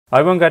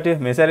අයිබෝන්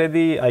කට්ටිය මේ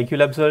සැරේදී IQ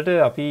Labs වලට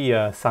අපි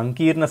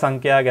සංකීර්ණ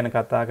සංඛ්‍යා ගැන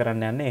කතා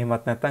කරන්න යන්නේ.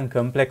 එහෙමත් නැත්නම්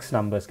complex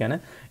numbers ගැන.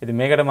 ඉතින්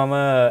මේකට මම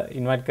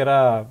ඉන්වයිට්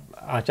කරා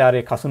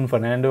ආචාර්ය කසුන්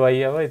ෆර්නෑන්ඩෝ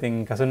අයියව.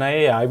 ඉතින් කසුන්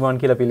අයියේ අයිබෝන්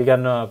කියලා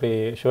පිළිගන්නවා අපේ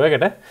ෂෝ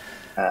එකට.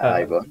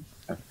 අයිබෝන්.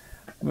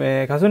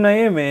 මේ කසුන්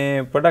අයියේ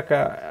මේ පොඩක්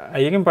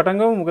අයියගෙන් පටන්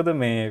ගමු. මොකද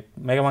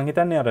මේක මම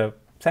හිතන්නේ අර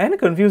සෑහෙන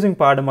confusing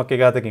පාඩමක්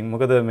එක අතකින්.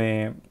 මොකද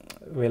මේ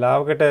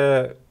වෙලාවකට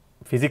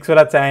ෆිසික්ස්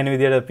වලත් සෑහෙන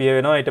විදියට පිය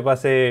වෙනවා. ඊට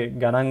පස්සේ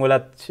ගණන්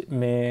වලත්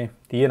මේ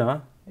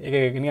තියෙනවා.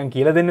 ඒක නිකන්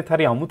කියලා දෙන්නෙත්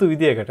හරි අමුතු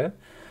විදියකට.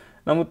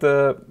 නමුත්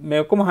මේ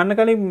ඔක්කොම අහන්න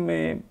කලින්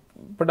මේ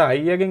පොඩ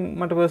අයියාගෙන්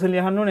මට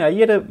පර්සනලි අහන්න ඕනේ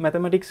අයියට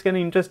මැතමැටික්ස් ගැන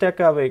ඉන්ට්‍රස්ට්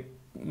එකක් ආවේ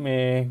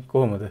මේ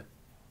කොහොමද?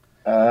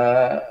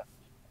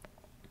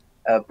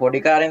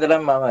 පොඩි කාලේ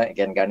ඉඳලම මම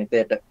කියන්නේ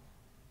ගණිතයට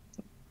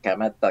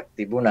කැමැත්තක්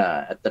තිබුණා.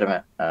 ඇත්තටම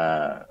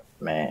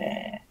මේ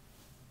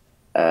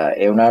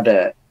ඒ වුණාට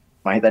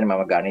මම හිතන්නේ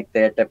මම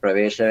ගණිතයට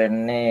ප්‍රවේශ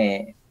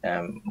වෙන්නේ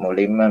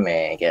මුලින්ම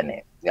මේ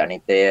කියන්නේ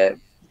ගණිතය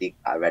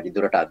වැඩි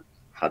දුරට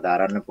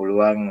හදාරන්න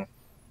පුළුවන්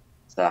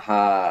සහ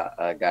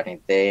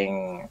ගණිතයෙන්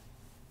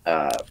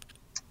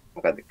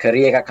මොකද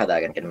කැරියර් එකක්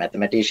හදාගන්න කියන්නේ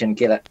මැතමැටිෂියන්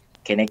කියලා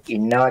කෙනෙක්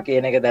ඉන්නවා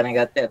කියන එක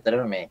දැනගත්තේ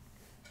ඇත්තටම මේ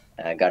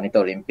ගණිත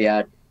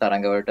ඔලිම්පියාඩ්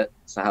තරඟ වලට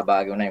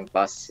සහභාගී වුණායින්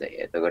පස්සේ.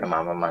 එතකොට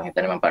මම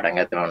හිතන්නේ මම පටන්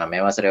ගත්තේ මම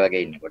 9 වසරේ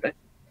වගේ ඉන්නකොට.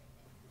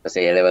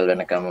 ඊපස්සේ A level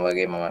වෙනකම්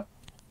වගේ මම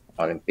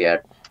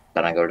ඔලිම්පියාඩ්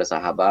තරඟ වලට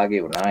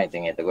සහභාගී වුණා.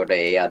 ඉතින් එතකොට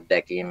ඒ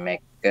අත්දැකීම්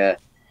එක්ක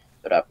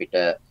අපිට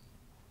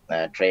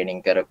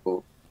ට්‍රේනින් කරපු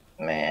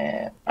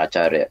මේ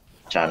ආචාර්ය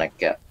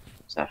චානක්‍ය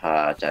සහ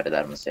ආචාර්ය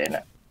ධර්මසේන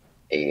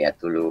ඒ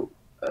ඇතුළු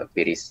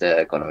පිරිස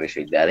කොළඹ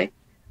විශ්වවිද්‍යාලයේ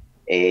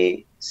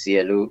ඒ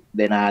සියලු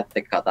දෙනාත්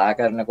එක්ක කතා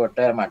කරනකොට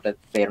මට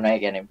තේරුණා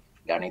කියන්නේ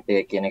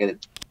ගණිතය කියන එක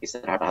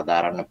ඉස්සරහට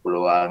හදාරන්න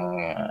පුළුවන්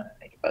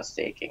ඊට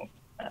පස්සේ එකකින්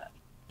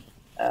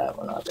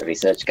මොනවද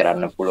රිසර්ච්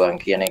කරන්න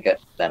පුළුවන් කියන එක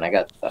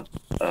දැනගත්තා.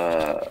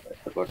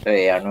 එතකොට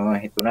ඒ අනුව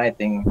හිතුණා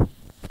ඉතින්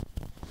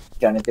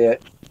ගණිතය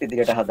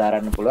ඉදිරියට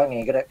හදාරන්න පුළුවන්.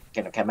 ඒකට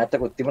කියන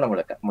කැමැත්තකුත්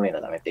තිබුණා මුලින්ම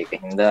තමයි. ඒක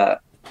හින්දා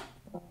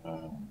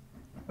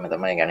මම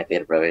තමයි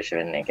ගණිතයට ප්‍රවේශ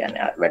වෙන්නේ.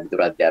 කියන්නේ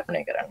වැඩිදුර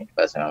අධ්‍යාපනය කරන්නේ. ඊට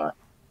පස්සේ මම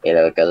A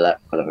level කළා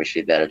කොළඹ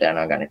විශ්වවිද්‍යාලයට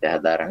යනවා ගණිතය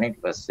හදාරන්න.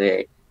 ඊට පස්සේ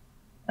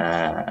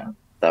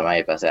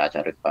තමයි පස්සේ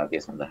ආචාර්ය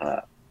උපාධිය සඳහා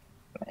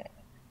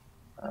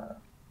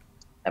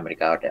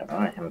ඇමරිකාවට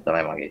යනවා. එහෙම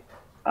තමයි මගේ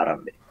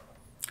ආරම්භය.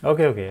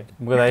 ඕකේ.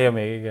 මොකද අයියා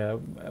මේ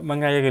මම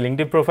අයියාගේ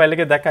LinkedIn profile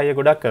එකේ දැක්ක අයියා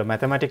ගොඩක්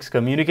mathematics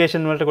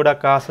communication වලට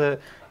ගොඩක් ආස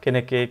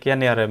කෙනෙක්. ඒ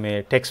කියන්නේ අර මේ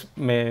text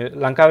මේ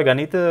ලංකාවේ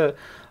ගණිත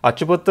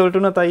අච්චුපොත් වලට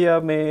උනත් අයියා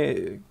මේ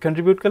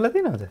contribute කරලා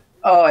තියෙනවද?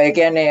 ඔව් ඒ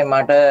කියන්නේ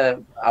මට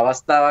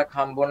අවස්ථාවක්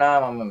හම්බුණා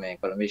මම මේ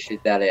කොළඹ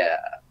විශ්වවිද්‍යාලය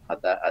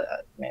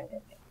මේ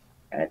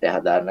ගණිතය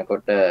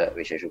හදාරනකොට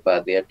විශේෂ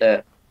උපාධියට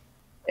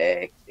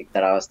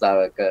එක්තරා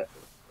අවස්ථාවක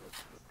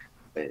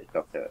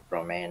ડોક્ટર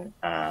ප්‍රොමේන්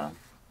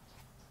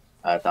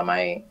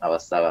තමයි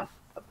අවස්ථාව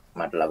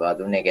මට ලබා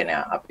දුන්නේ.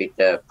 කියන්නේ අපිට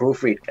ප්‍රූෆ්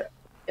රීඩ්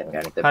කරන්න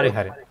ගණිත හරි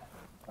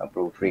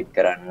ප්‍රූෆ් රීඩ්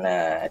කරන්න.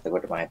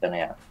 එතකොට මම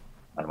හිතන්නේ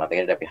මට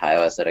මතකයි අපි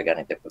 6 වසර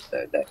ගණිත පුස්තක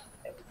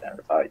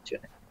ගන්න පාවිච්චි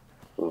කරන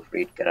ප්‍රූෆ්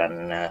රීඩ්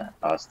කරන්න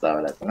අවස්ථාව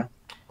ලැබුණා.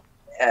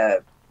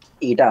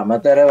 ඊට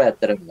අමතරව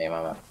ඇත්තට මේ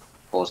මම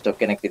පෝස්ට් ඩොක්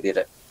කෙනෙක්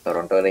විදිහට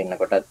ටොරොන්ටෝ වල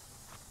ඉන්නකොටත්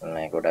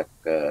මේ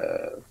ගොඩක්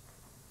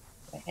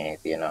මේ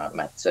තියෙනවා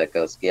මැත්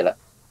සර්කල්ස් කියලා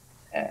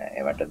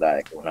ඒවට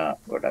දායක වුණා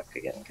ගොඩක්.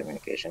 කියන්නේ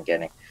කමියුනිකේෂන්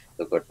කියන්නේ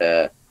එතකොට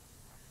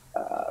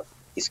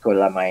ඉස්කෝල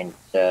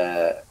ළමයින්ට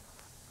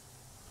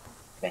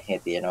මෙහි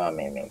තියෙනවා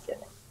මේ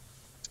කියන්නේ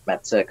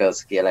මැත්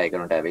සර්කල්ස් කියලා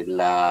ඒගොල්ලන්ට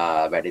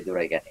ඇවිල්ලා වැඩිදුර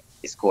කියන්නේ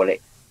ඉස්කෝලේ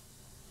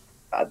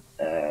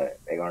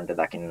ඒගොල්ලන්ට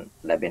දකින්න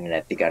ලැබෙන්නේ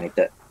නැති ගණිත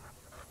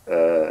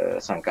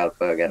සංකල්ප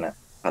ගැන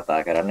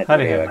කතා කරන්න.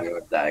 ඒ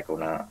වගේ දායක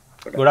වුණා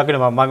ගොඩක්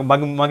වෙනවා.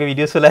 මගේ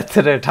වීඩියෝස් වල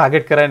ඇත්තට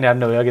ටාගට් කරන්න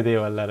යන්න ඔය වගේ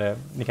දේවල්. අර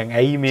නිකන්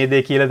ඇයි මේ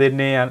දේ කියලා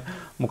දෙන්නේ,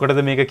 මොකටද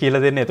මේක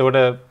කියලා දෙන්නේ. එතකොට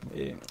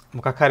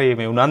මොකක් හරි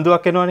මේ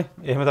උනන්දුවක් එනවනේ.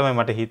 එහෙම තමයි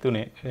මට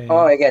හිතුනේ.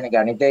 ඔව් ඒ කියන්නේ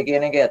ගණිතය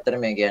කියන එක ඇත්තට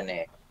මේ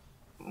කියන්නේ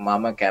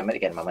මම කැමති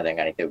කියන්නේ මම දැන්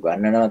ගණිතය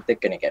උගන්වනවත්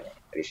එක්කනේ කියන්නේ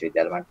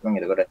විශ්වවිද්‍යාල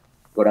මට්ටමින්. එතකොට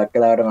ගොඩක්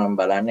වෙලාවට මම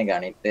බලන්නේ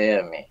ගණිතය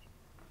මේ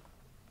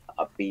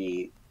අපි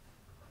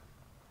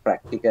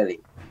ප්‍රැක්ටිකලි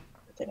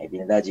කියන්නේ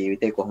දිනදා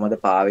ජීවිතේ කොහොමද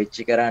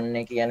පාවිච්චි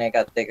කරන්නේ කියන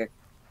එකත් එක්ක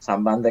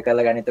සම්බන්ධ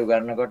කරලා ගණිත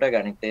උගන්වනකොට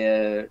ගණිතය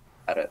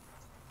අර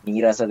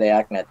නීරස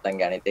දෙයක් නැත්තම්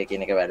ගණිතය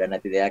කියන එක වැඩ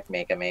නැති දෙයක්.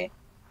 මේක මේ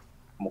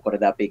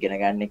මොකටද අපි ඉගෙන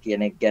ගන්න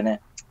කියන එක ගැන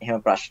එහෙම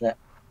ප්‍රශ්න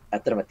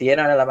අතරම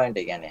තියෙනවනේ ළමයින්ට.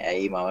 කියන්නේ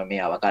ඇයි මම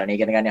මේ අවකලනය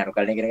ඉගෙන ගන්නේ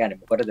අනුකලනය ඉගෙන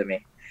ගන්නේ මොකටද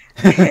මේ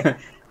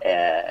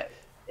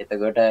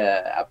එතකොට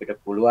අපිට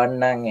පුළුවන්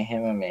නම්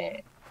එහෙම මේ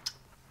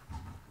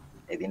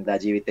එදිනදා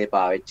ජීවිතේ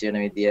පාවිච්චි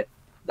වෙන විදිය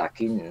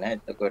දකින්න.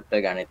 එතකොට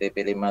ගණිතය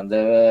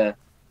පිළිබඳව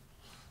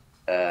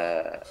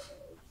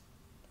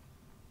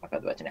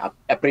මොකක්ද වචනේ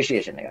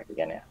අප්‍රීෂියේෂන් එකක්.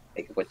 කියන්නේ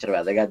ඒක කොච්චර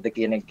වැදගත්ද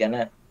කියන එක ගැන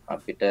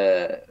අපිට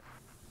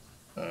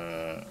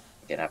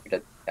කියන්නේ අපිට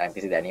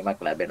කිසි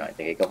දැනීමක් ලැබෙනවා.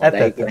 ඒක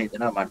හොඳයි කියලා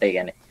හිතනවා මට. ඒ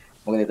කියන්නේ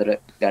මොකද ඒතර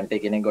ගණිතය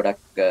කියන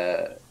ගොඩක්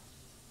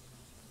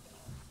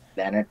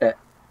දැනට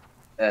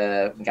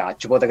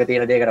ආච්චු පොතක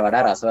තියෙන දෙයකට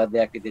වඩා රසවත්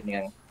දෙයක් විදිහට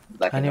නිකන්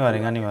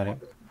අනිවාර්යෙන්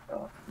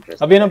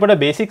අපි එන පොඩ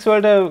බේසික්ස්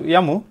වලට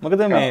යමු.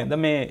 මොකද මේ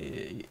දැන් මේ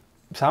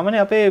සාමාන්‍ය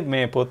අපේ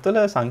මේ පොත්වල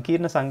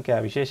සංකීර්ණ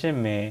සංඛ්‍යා විශේෂයෙන්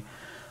මේ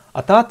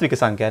අතාත්වික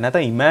සංඛ්‍යා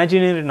නැත්නම්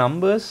ඉමැජිනරි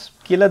නම්බර්ස්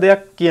කියලා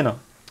දෙයක් කියනවා.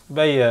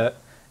 හැබැයි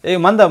ඒ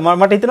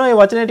මට හිතෙනවා මේ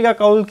වචනේ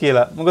ටිකක් අවුල්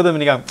කියලා. මොකද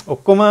නිකන්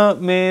ඔක්කොම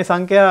මේ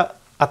සංඛ්‍යා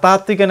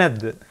අතාත්වික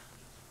නැද්ද?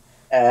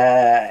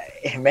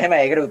 මෙහෙම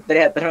ඒකට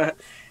උත්තරය අතරම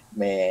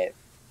මේ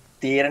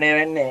තීරණය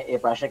වෙන්නේ ඒ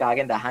ප්‍රශ්න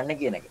කාගෙන්ද අහන්නේ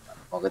කියන එක.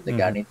 මොකද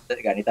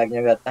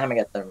ගණිතඥයෝ ගත්තාම ඒක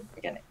ඇත්තටම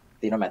කියන්නේ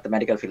තියෙනවා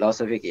mathematical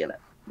philosophy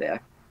කියලා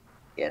දෙයක්.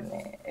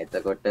 කියන්නේ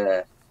එතකොට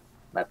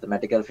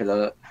mathematical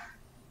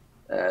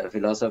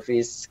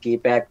philosophies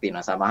කීපයක්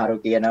තියෙනවා. සමහරු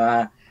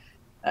කියනවා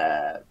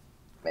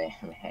මේ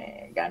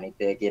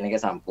ගණිතය කියන එක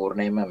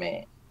සම්පූර්ණයෙන්ම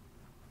මේ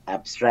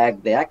abstract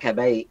දෙයක්.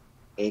 හැබැයි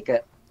ඒක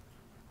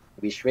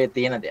විශ්වයේ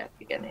තියෙන දෙයක්.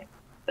 ඒ කියන්නේ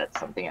that's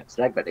something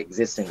abstract but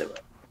exists in the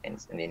world, in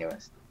the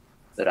universe.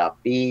 So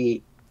අපි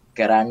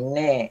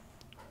කරන්නේ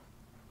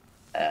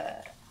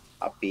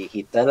අපි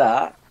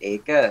හිතලා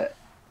ඒක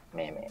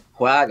මේ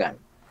හොයාගන්න.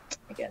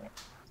 ඒ කියන්නේ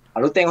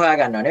අලුතෙන්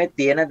හොයාගන්නව නෙවෙයි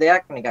තියෙන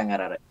දෙයක් නිකන්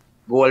අර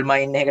ගෝල්ඩ්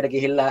මයින් එකකට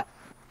ගිහිල්ලා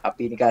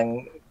අපි නිකන්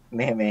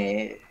මේ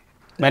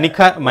මණික්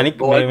මයින්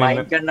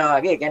කරනවා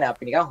වගේ. ඒ කියන්නේ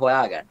අපි නිකන්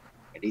හොයාගන්න.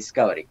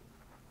 ඩිස්කවරි.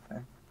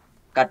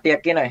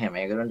 කට්ටියක් කියනවා එහෙම.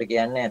 ඒගොල්ලන්ට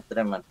කියන්නේ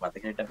ඇත්තටම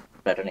මතක හිට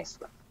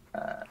ප්ලැටොනිස්ලා.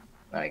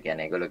 ඒ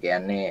කියන්නේ ඒගොල්ලෝ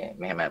කියන්නේ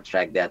මෙහෙම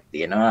ඇබ්ස්ට්‍රැක්ට් දෙයක්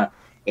තියෙනවා.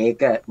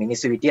 ඒක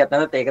මිනිස්සු හිටියත්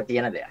නැත්නම් ඒක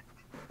තියෙන දෙයක්.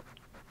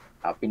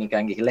 අපි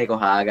නිකන් ගිහිල්ලා ඒක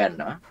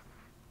හොයාගන්නවා.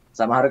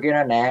 සමහරව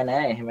කියනවා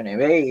නෑ එහෙම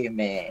නෙවෙයි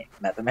මේ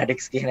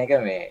මැතමැටික්ස් කියන එක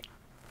මේ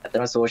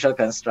ඇත්තම සෝෂල්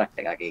කන්ස්ට්‍රක්ට්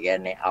එකක්. ඒ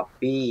කියන්නේ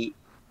අපි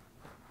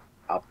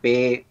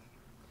අපේ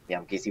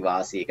යම් කිසි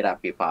වාසියකට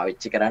අපි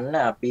පාවිච්චි කරන්න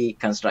අපි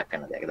කන්ස්ට්‍රක්ට්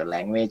කරන දෙයක්. ඒක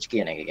ලැන්ග්වේජ්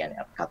කියන එක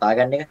කියන්නේ අපි කතා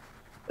ගන්න එක.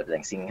 ඒත්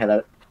දැන් සිංහල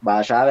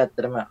භාෂාව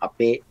ඇත්තටම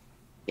අපේ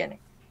කියන්නේ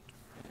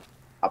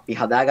අපි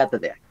හදාගත්ත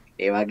දෙයක්.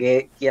 ඒ වගේ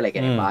කියලා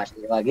කියන්නේ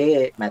භාෂාව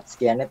වගේ මැත්ස්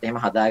කියන්නේත් එහෙම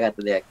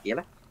හදාගත්ත දෙයක්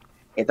කියලා.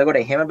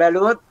 එතකොට එහෙම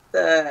බැලුවොත්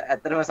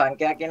ඇත්තටම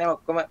සංඛ්‍යා කියන්නේ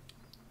ඔක්කොම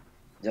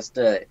just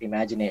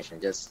imagination,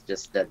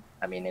 just that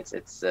I mean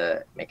it's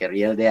make a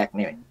real දෙයක්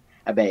නෙවෙයි.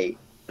 හැබැයි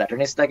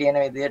ප්ලැටොනිස්ට්ලා කියන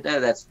විදිහට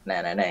that's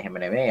නෑ එහෙම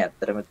නෙවෙයි.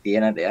 ඇත්තටම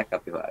තියෙන දෙයක්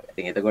අපි හොයාගන්න.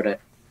 ඉතින් එතකොට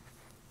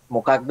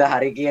මොකක්ද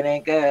හරි කියන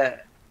එක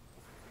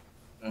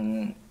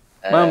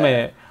මම මේ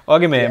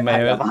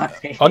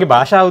ඔගේ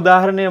භාෂා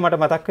උදාහරණය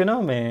මට මතක්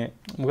වෙනවා මේ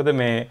මොකද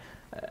මේ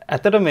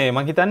ඇත්තට මේ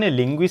මං හිතන්නේ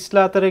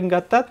ලින්ග්විස්ට්ලා අතරින්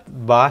ගත්තත්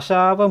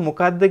භාෂාව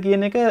මොකක්ද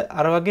කියන එක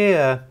අර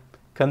වගේ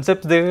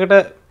කන්සෙප්ට්ස් දෙකකට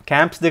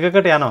කැම්ප්ස්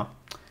දෙකකට යනවා.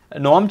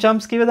 නෝම්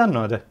චොම්ස්කිව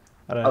දන්නවද?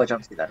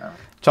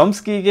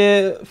 චොම්ස්කීගේ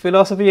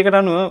ෆිලොසොෆි එකට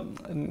අනුව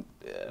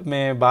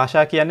මේ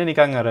භාෂා කියන්නේ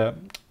නිකන් අර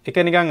එක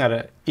නිකන් අර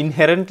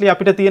ඉන්හෙරන්ට්ලි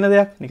අපිට තියෙන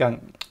දෙයක් නිකන්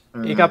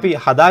ඒක අපි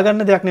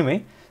හදාගන්න දෙයක්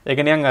නෙමෙයි. ඒක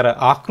නිකන් අර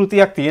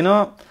ආකෘතියක්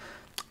තියෙනවා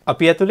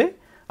අපි ඇතුලේ.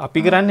 අපි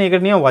කරන්නේ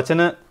ඒකට නිකන්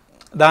වචන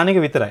දාන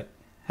එක විතරයි.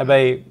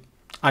 හැබැයි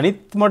අනිත්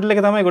මොඩල්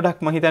එක තමයි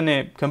ගොඩක් මම හිතන්නේ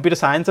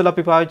කම්පියුටර් සයන්ස් වල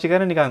අපි පාවිච්චි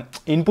කරන නිකන්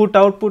ඉන්පුට්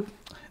අවුට්පුට්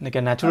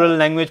නිකන් නැචරල්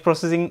ලැන්ග්වේජ්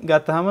ප්‍රොසෙසින්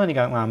ගත්තාම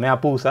නිකන් මෙයා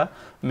පූසා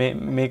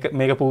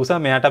මේක පූසා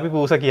මෙයාට අපි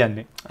පූසා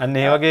කියන්නේ. අන්න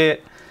ඒ වගේ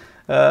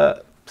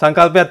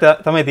සංකල්පයක්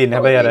තමයි තියෙන්නේ.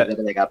 හැබැයි අර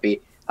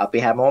අපි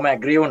හැමෝම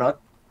ඇග්‍රී වුණොත්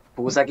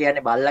පූසා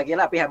කියන්නේ බල්ලා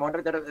කියලා අපි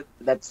හැමෝටම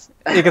that's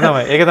ඒක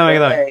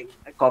තමයි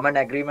common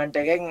agreement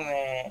එකෙන්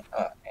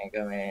ඒක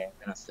මේ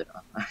වෙනස්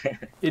වෙනවා.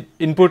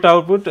 ඉන්පුට්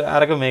අවුට්පුට්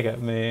අරක මේක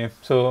මේ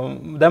සෝ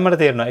දැන් මට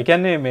තේරෙනවා. ඒ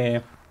කියන්නේ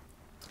මේ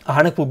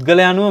අහන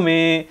පුද්ගලයා අනුව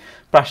මේ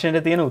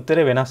ප්‍රශ්නෙට තියෙන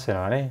උත්තරේ වෙනස්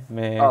වෙනවා නේ.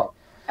 මේ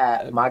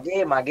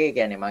මගේ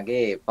කියන්නේ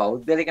මගේ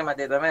පෞද්ගලික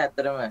මතය තමයි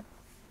ඇත්තටම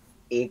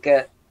ඒක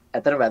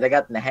ඇත්තට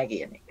වැදගත් නැහැ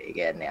කියන එක. ඒ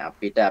කියන්නේ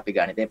අපිට අපි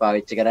ගණිතය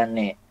පාවිච්චි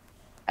කරන්නේ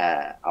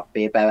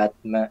අපේ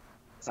පැවැත්ම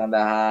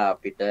සඳහා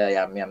අපිට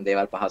යම්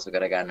දේවල් පහසු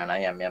කරගන්න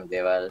නම් යම්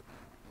දේවල්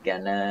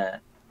ගැන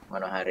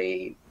මොන හරි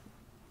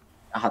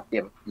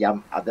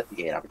යම් අද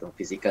කියන අපිට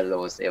ෆිසිකල්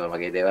ලෝස් ඒ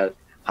වගේ දේවල්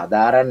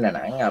හදාරන්න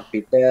නම්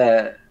අපිට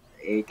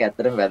ඒක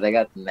ඇත්තටම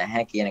වැදගත්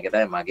නැහැ කියන එක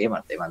තමයි මගේ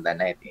මතය. මම දන්නේ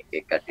නැහැ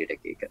ඒක කට්ටියට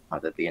ඒක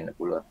මත තියෙන්න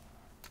පුළුවන්.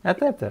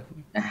 ඇත්ත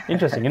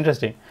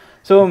ඉන්ට්‍රස්ටිං.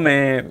 සෝ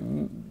මේ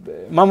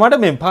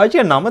මට මේ පාවිච්චි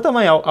කරන නම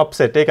තමයි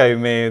අප්සෙට්. ඒකයි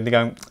මේ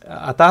නිකන්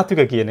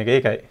අතාත්වික කියන එක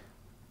ඒකයි.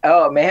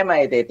 ඔව්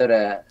මෙහෙමයි ඒතර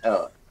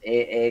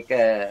ඒක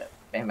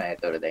මෙහෙමයි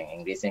ඒතර දැන්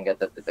ඉංග්‍රීසියෙන්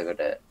ගත්තත්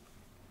එතකොට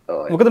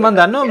මොකද මම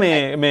දන්නවා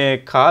මේ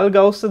කාල්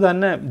ගවුස්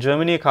දන්න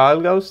ජර්මනියේ කාල්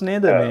ගවුස්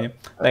නේද මේ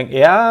දැන්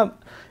එයා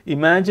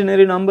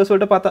ඉමැජිනරි නම්බර්ස්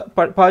වලට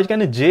පාවිච්චි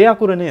කරන්නේ J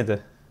අකුර නේද?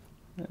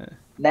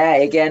 නෑ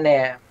ඒ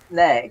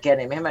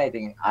කියන්නේ මෙහෙමයි.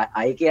 ඉතින්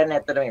I කියන්නේ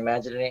ඇත්තටම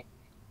ඉමැජිනරි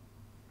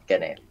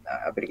කියන්නේ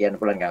අපිට කියන්න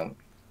පුළුවන් නිකන්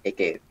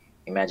ඒකේ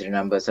ඉමැජිනරි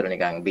නම්බර්ස් වල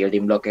නිකන්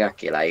බිල්ඩින් බ්ලොක් එකක්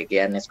කියලා. ඒ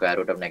කියන්නේ ස්ක්වයර්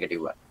රූට් ඔෆ්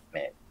නෙගටිව් 1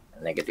 මේ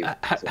නෙගටිව්.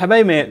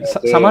 හැබැයි මේ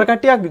සමහර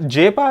කට්ටියක්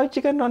J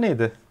පාවිච්චි කරනව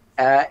නේද?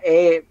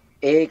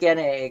 ඒ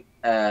කියන්නේ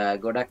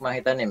ගොඩක් මම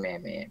හිතන්නේ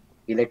මේ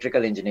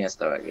ඉලෙක්ට්‍රිකල් ඉන්ජිනියර්ස්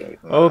වගේ.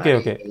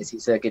 ඕකේ AC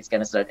සර්කිට්ස්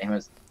ගැන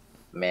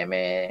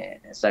මේ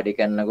ස්ටඩි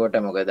කරනකොට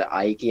මොකද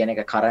I කියන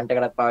එක කරන්ට්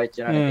එකකට පාවිච්චි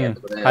වෙනවා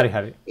නේද?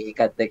 හරි.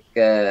 ඒකත් එක්ක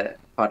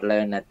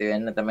පටලවෙන්නේ නැති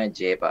වෙන්න තමයි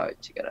J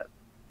පාවිච්චි කරන්නේ.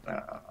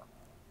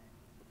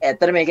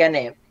 ඇත්තට මේ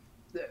කියන්නේ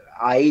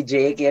IJ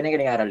කියන එක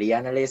නිකන් අර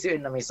ලියන්න ලේසි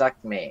වෙන්න මිසක්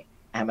මේ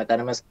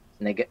හැමතැනම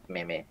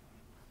මේ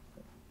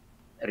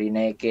රින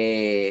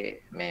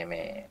එකේ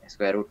මේ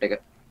ස්ක්වයර්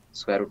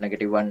රූට්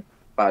නෙගටිව් 1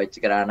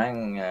 පාවිච්චි කරා නම්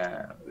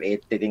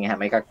ඒත් ඉතින්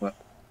හැම එකක්ම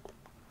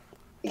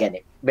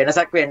කියන්නේ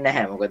වෙනසක් වෙන්නේ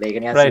නැහැ. මොකද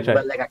ඒක නිකන් right right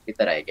සිම්බල් එකක්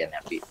විතරයි. කියන්නේ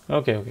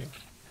okay okay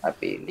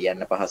අපි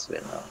ලියන්න පහසු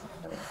වෙනවා.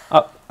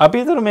 අපි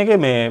තර මේක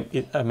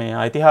මේ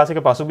ඓතිහාසික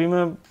පසුබිම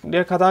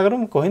දෙයක් කතා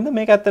කරමු. කොහෙන්ද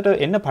මේක ඇත්තට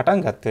එන්න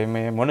පටන් ගත්තේ?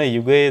 මේ මොන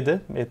යුගයේද?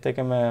 ඒත්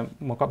එකම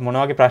මොන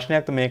වගේ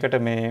ප්‍රශ්නයක්ද මේකට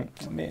මේ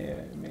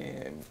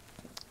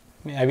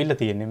ඇවිල්ලා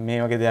තියෙන්නේ මේ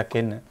වගේ දෙයක්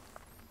එන්න?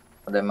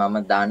 දැන් මම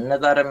දන්න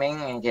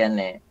තරමින්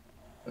කියන්නේ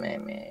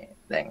මේ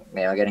දැන්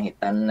මේවා ගැන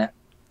හිතන්න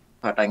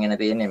පටන් ගෙන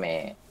තියෙන්නේ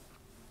මේ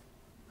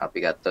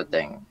අපි ගත්තොත්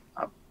දැන්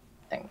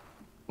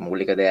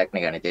මූලික දෙයක්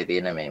නේ ගණිතයේ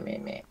තියෙන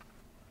මේ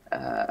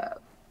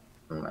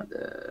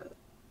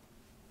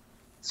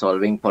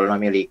solving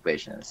polynomial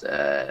equations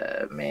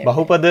මේ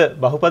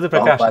බහුපද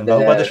ප්‍රකාශන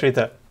බහුපද ශ්‍රිත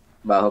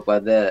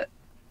බහුපද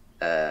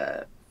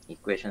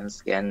equations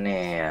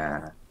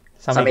කියන්නේ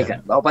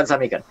සමීකරණ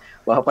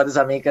බහුපද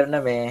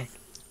සමීකරණ මේ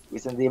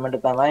විසඳීමට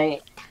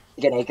තමයි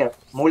කියන්නේ ඒක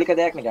මූලික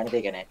දෙයක් නේ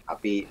ගණිතය කියන්නේ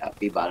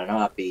අපි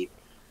බලනවා අපි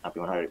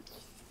මොන හරි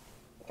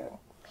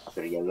අපි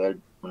real world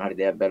මොන හරි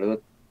දෙයක්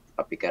බැලුවොත්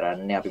අපි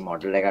කරන්නේ අපි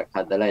මොඩල් එකක්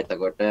හදලා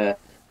එතකොට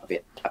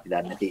අපි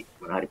දන්නේ නැති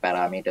මොන හරි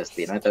පැරාමීටර්ස්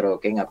තියෙනවා. ඒතර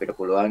ඕකෙන් අපිට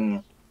පුළුවන්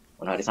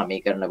මොන හරි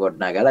සමීකරණ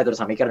ගොඩනගලා ඒතර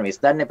සමීකරණ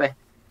විසඳන්න එපා.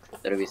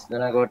 ඒතර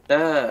විසඳනකොට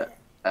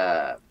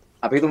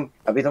අපි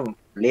තුම්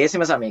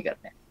ලේසිම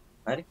සමීකරණය.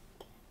 හරි?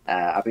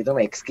 අපි තුම්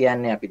x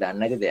කියන්නේ අපි දන්නේ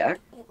නැති දෙයක්.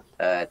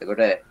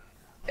 එතකොට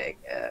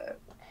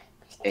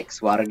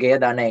x වර්ගය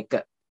ධන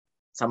 1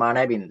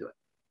 සමානයි බිඳුව.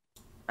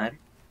 හරි?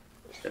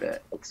 ඒතර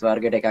x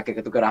වර්ගයට එකක්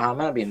එකතු කරාම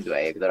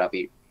බිඳුවයි. ඒකතර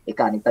අපි එක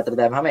අනිත් පැත්තට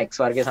දැම්මම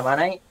x වර්ගය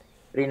සමානයි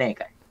ඍණ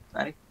 1යි.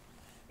 හරි?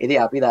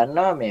 ඉතින් අපි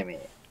දන්නවා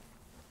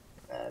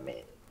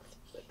මේ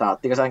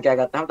තාත්වික සංඛ්‍යා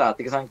ගත්තාම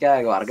තාත්වික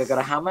සංඛ්‍යාවක වර්ග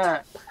කරාම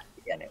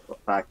කියන්නේ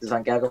තාත්වික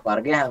සංඛ්‍යාවක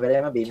වර්ගය හැම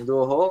වෙලේම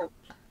බිඳුව හෝ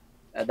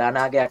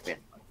ධනාගයක්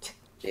වෙනවා.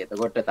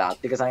 එතකොට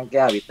තාත්වික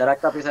සංඛ්‍යාව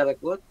විතරක් අපි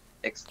සැලකුවොත්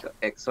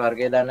x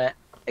වර්ගය ධන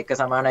 1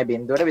 සමානයි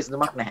බිඳුවට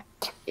විසඳුමක් නැහැ.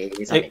 ඒක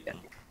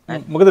සමීකරණය.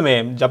 මොකද මේ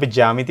අපි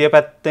ජ්‍යාමිතිය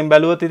පැත්තෙන්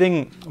බැලුවොත් ඉතින්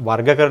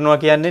වර්ග කරනවා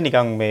කියන්නේ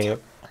නිකන් මේ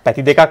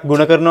පැති දෙකක්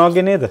ගුණ කරනවා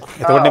වගේ නේද?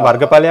 එතකොටනේ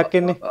වර්ගඵලයක්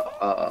එන්නේ.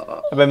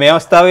 හැබැයි මේ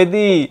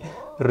අවස්ථාවේදී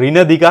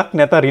ඍණ දිගක්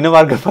නැත්නම් ඍණ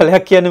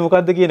වර්ගඵලයක් කියන්නේ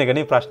මොකද්ද කියන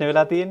එකනේ ප්‍රශ්නේ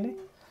වෙලා තියෙන්නේ.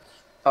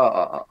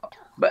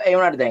 ඒ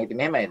වුණාට දැන් ඉතින්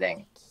මෙහෙමයි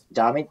දැන්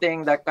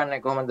ජ්‍යාමිතියෙන්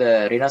දක්වන්නේ කොහොමද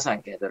ඍණ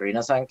සංඛ්‍යා? ඒතර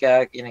ඍණ සංඛ්‍යා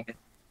කියන එක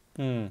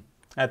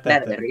ඇත්ත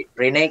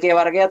ඍණ එකේ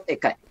වර්ගයත්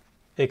එකයි.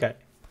 ඒකයි.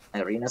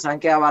 ඍණ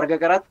සංඛ්‍යා වර්ග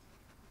කරත්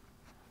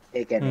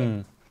ඒ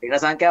කියන්නේ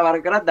ඍණ සංඛ්‍යා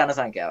වර්ග කරත් ධන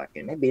සංඛ්‍යාවක්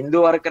එන්නේ.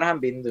 බිඳුව වර්ග කරාම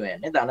බිඳුව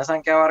එන්නේ. ධන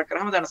සංඛ්‍යා වර්ග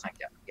කරාම ධන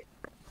සංඛ්‍යාවක්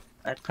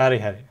එන්නේ. හරි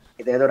හරි.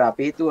 ඒතකොට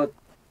අපි හිතුවොත්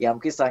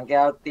යම්කිසි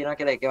සංඛ්‍යාවක් තියෙනවා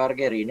කියලා එක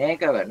වර්ගයේ ඍණ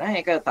එක වෙන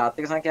ඒක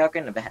තාත්වික සංඛ්‍යාවක්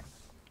වෙන්න බෑ.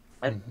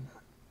 හරි.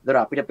 ඒතර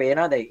අපිට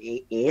පේනවා දැන්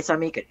ඒ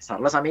සමීකරණ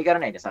සරල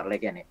සමීකරණයනේ සරල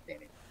කියන්නේ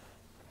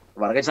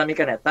වර්ග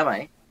සමීකරණයක්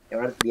තමයි.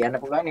 ඒවට ලියන්න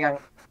පුළුවන් නිකන්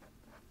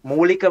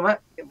මූලිකම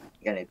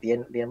يعني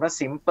තියෙන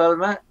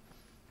සිම්පල්ම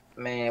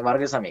මේ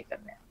වර්ග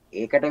සමීකරණය.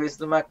 ඒකට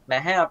විසඳුමක්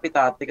නැහැ අපි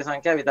තාත්වික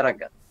සංඛ්‍යාව විතරක්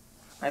ගත්තා.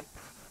 හරි.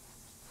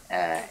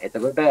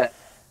 එතකොට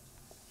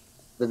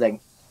දැන්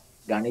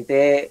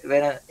ගණිතයේ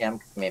වෙන යම්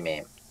මේ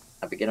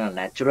අපි කියනවා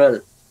natural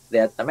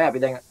දෙයක් තමයි අපි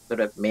දැන්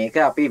මේක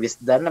අපි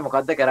විසඳන්න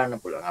මොකද්ද කරන්න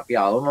පුළුවන්. අපි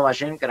අවම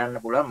වශයෙන්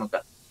කරන්න පුළුවන්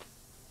මොකක්ද?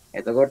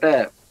 එතකොට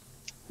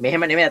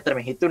මෙහෙම නෙමෙයි අතර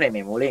මේ හිතුනේ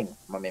මේ මුලින්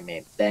මම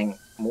මේ දැන්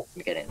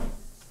කියන්නේ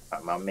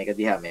මම මේක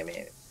දිහා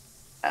මේ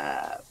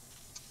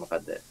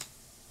මොකද්ද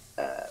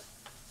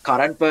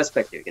current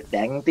perspective එක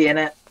දැන් තියෙන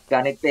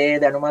ගණිතයේ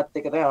දැනුමත්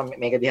එක තමයි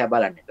මේක දිහා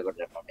බලන්නේ. එතකොට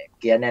මම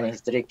කියන්නේ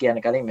history කියන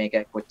කලින් මේක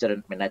කොච්චර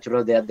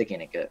natural දෙයක්ද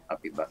කියන එක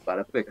අපි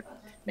බලපු එක.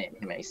 මේ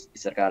මෙහෙම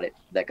ඉස්සර කාලේ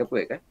දැකපු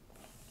එක.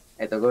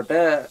 එතකොට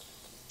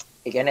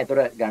ඒ කියන්නේ ඒතර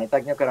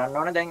ගණිතඥයෝ කරන්න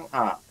ඕන දැන්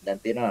දැන්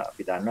තියෙනවා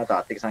අපි දන්නවා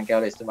තාත්වික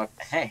සංඛ්‍යාවල විසඳුමක්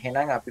නැහැ.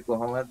 එහෙනම් අපි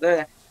කොහොමද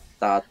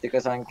තාත්වික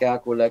සංඛ්‍යා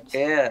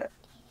කුලකය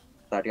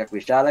ටිකක්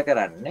විශාල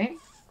කරන්නේ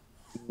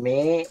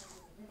මේ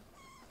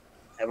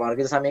වර්ග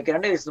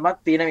සමීකරණයේ විසඳුමක්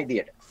තියෙන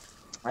විදියට.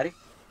 හරි?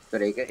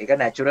 ඒතර ඒක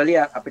naturally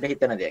අපිට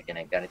හිතන දෙයක්.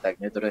 කියන්නේ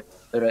ගණිතඥයෝ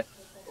ඒතර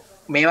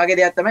මේ වගේ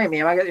දෙයක් තමයි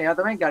මේවා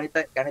තමයි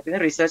ගණිතයේ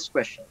research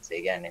questions.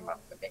 ඒ කියන්නේ මම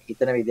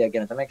හිතන විදියක්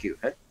ගැන තමයි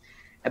කිව්වේ.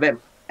 හැබැයි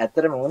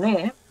ඇත්තටම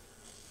උනේ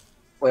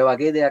ඔය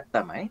වගේ දෙයක්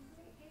තමයි.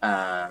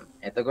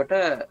 එතකොට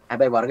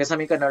හැබැයි වර්ග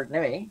සමීකරණ වලට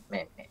නෙවෙයි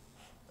මේ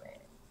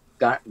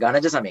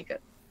ගණජ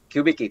සමීකරණ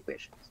cubic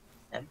equations.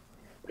 හරි.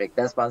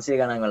 1500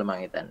 ගණන් වල මම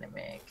හිතන්නේ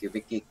මේ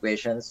cubic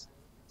equations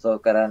සෝ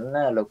කරන්න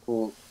ලොකු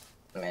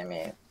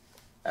මේ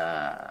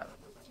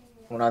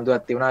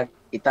උනන්දුවක් තිබුණා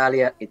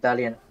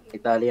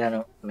ඉතාලියානු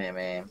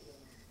මේ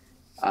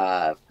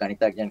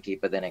ගණිතඥයන්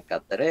කීප දෙනෙක්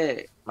අතරේ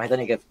මම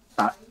හිතන්නේ ඒක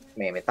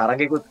මේ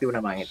තරඟයකුත්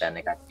තිබුණා මම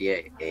හිතන්නේ කට්ටිය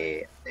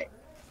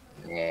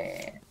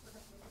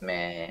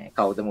මේ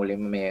කවුද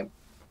මුලින්ම මේ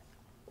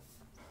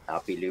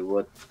අපි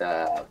ලිව්වොත්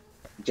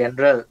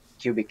general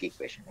cubic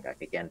equation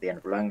එකක් කියන්න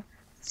තියන්න පුළුවන්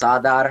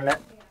සාධාරණ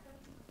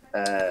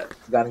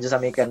ගණිත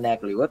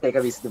සමීකරණයක් ලිව්වොත් ඒක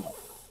විසඳුමක්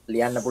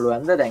ලියන්න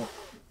පුළුවන්ද දැන්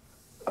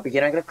අපි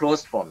කියන එකට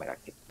closed form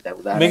එකක්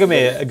මේක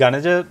මේ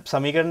ගණජ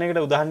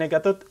සමීකරණයකට උදාහරණයක්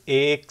ගත්තොත්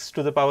ax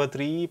to the power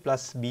 3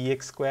 plus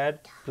bx squared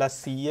plus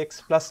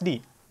cx plus d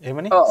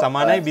එහෙමනේ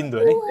සමානයි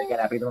බිඳුවනේ. ඒ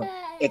කියන්නේ අපි හිතමු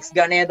x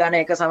ඝනය ධන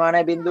 1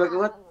 සමානයි බිඳුව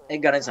කිව්වොත්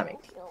ඒක ඝන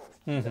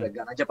සමීකරණය.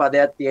 ඝනජ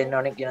පදයක් තියෙන්න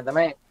ඕනේ කියන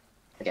තමයි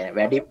ඒ කියන්නේ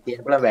වැඩි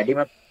තියෙන පුළුවන් වැඩිම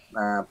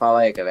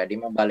පවර් එක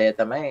වැඩිම බලය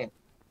තමයි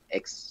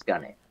x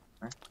ඝනය.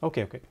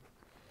 ඕකේ ඕකේ.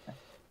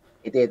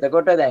 ඉතින්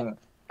එතකොට දැන්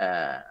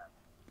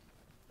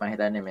මම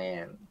හිතන්නේ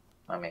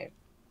මම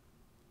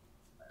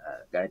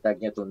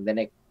ගණිතඥ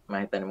තුන්දෙනෙක් මම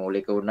හිතන්නේ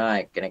මූලික වුණා.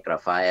 එක්කෙනෙක්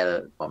රෆායල්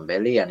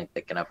පොම්බෙලි, අනිත්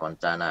එක්කෙනා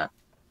ෆොන්ටානා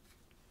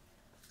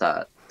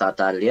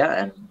තාතාලියා,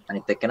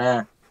 අනිත්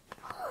එක්කෙනා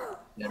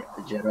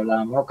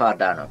ජෙරොලාමෝ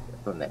කාඩානෝ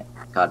තුන්දෙනෙක්.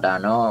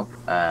 කාඩානෝ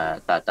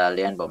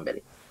තාතාලියන්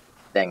බොම්බෙලි.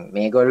 දැන්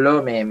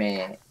මේගොල්ලෝ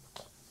මේ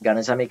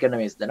ඝන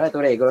සමීකරණ විසඳනවා.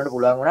 ඒතකොට ඒගොල්ලන්ට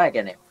පුළුවන් වුණා. ඒ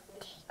කියන්නේ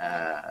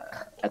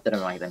ඇත්තටම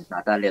මම හිතන්නේ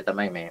තාතාලියා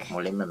තමයි මේ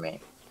මුලින්ම මේ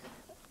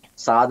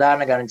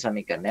සාධාරණ ගණිත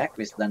සමීකරණයක්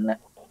විසඳන්න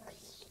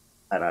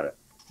අර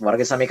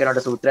වර්ග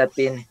සමීකරණවලට සූත්‍රයක්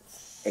තියෙන්නේ.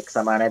 x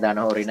සමානයි ධන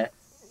හෝ ඍණ.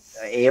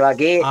 ඒ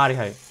වගේ හරි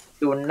හරි.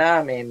 දුන්නා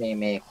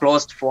මේ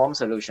closed form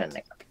solution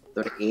එක.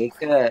 ඒතකොට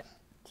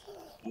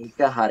ඒක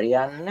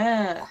හරියන්න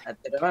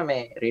ඇත්තටම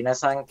මේ ඍණ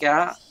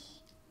සංඛ්‍යා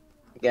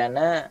ගැන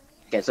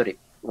sorry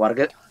වර්ග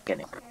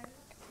කියන්නේ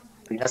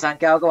ඍණ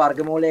සංඛ්‍යාවක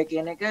වර්ගමූලය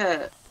කියන එක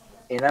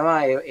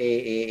එනවා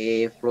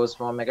ඒ closed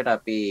form එකට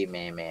අපි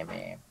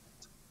මේ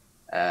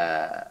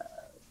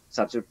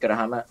substitute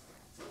කරාම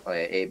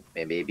ඔය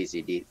මේ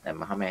ABCD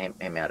මම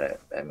එහෙම අර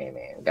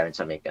මේ ගණිත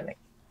සමීකරණය.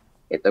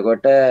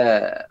 එතකොට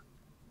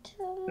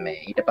මේ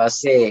ඊට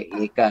පස්සේ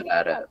ඒක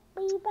අර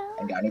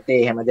ගණිතේ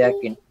එහෙම දෙයක්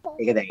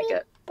ඒක දැන් ඒක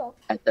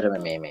ඇත්තටම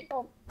මේ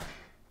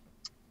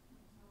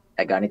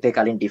ගණිතේ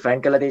කලින්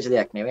ඩිෆයින් කරලා තියෙච්ච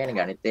දෙයක් නෙවෙයිනේ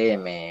ගණිතේ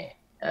මේ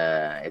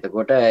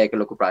එතකොට ඒක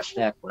ලොකු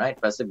ප්‍රශ්නයක් වුණා.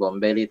 ඊට පස්සේ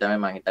බොම්බේලි තමයි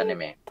මම හිතන්නේ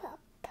මේ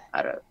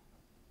අර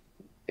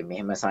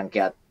මෙහෙම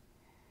සංඛ්‍යාත්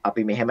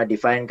අපි මෙහෙම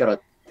ඩිෆයින්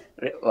කරොත්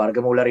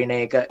වර්ගමූල ඍණ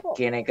එක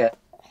කියන එක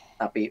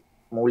අපි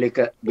මූලික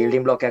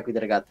බිල්ඩින් බ්ලොක් එකක්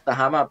විදිහට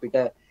ගත්තාම අපිට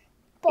a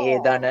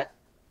ධන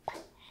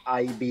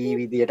ib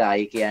විදිහට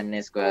i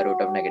කියන්නේ ස්ක්වයර්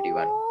රූට් ඔෆ් නෙගටිව්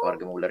 1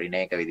 වර්ගමූල ඍණ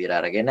එක විදිහට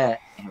අරගෙන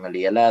එහෙම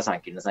ලියලා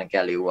සංකීර්ණ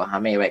සංඛ්‍යා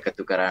ලියුවාම ඒවා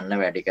එකතු කරන්න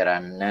වැඩි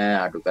කරන්න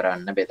අඩු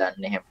කරන්න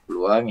බෙදන්න එහෙම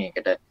පුළුවන්.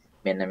 ඒකට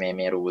මෙන්න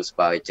මේ රූල්ස්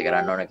පාවිච්චි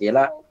කරන්න ඕන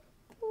කියලා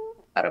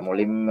අර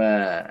මුලින්ම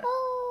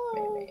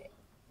මේ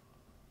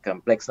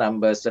කම්ප්ලෙක්ස්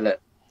නම්බර්ස් වල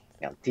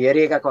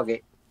තියරි එකක්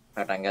වගේ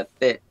පටන්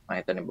ගත්තේ මම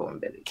හිතන්නේ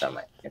බොම්බෙලි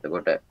තමයි.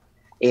 එතකොට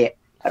ඒ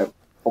අර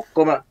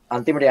ඔක්කොම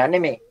අන්තිමට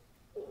යන්නේ මේ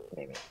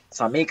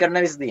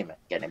සමීකරණ විසඳීම.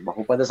 කියන්නේ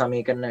බහුපද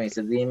සමීකරණ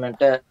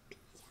විසඳීමට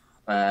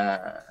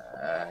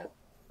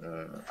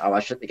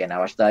අවශ්‍ය කියන්නේ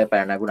අවශ්‍යතාවය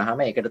පැන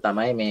නගුණාම ඒකට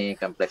තමයි මේ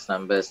කම්ප්ලෙක්ස්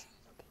නම්බර්ස්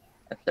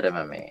ඇත්තටම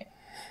මේ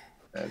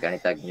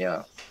ගණිතඥයෝ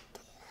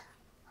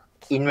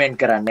ඉන්වෙන්ට්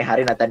කරන්නේ.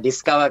 හරි නැත්නම්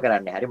ඩිස්කවර්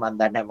කරන්නේ. හරි මම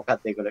දන්නේ නැහැ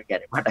මොකක්ද ඒගොල්ලෝ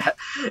කියන්නේ. මට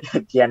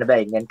කියන්න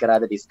බෑ ඉන්වෙන්ට්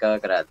කරාද ඩිස්කවර්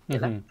කරාද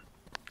කියලා.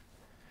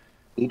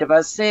 ඊට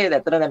පස්සේ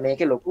ඇත්තටම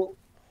මේකේ ලොකු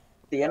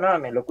තියෙනවා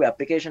මේ ලොකු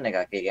ඇප්ලිකේෂන් එකක්.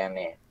 ඒ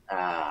කියන්නේ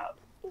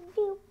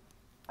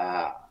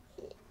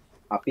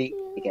අපි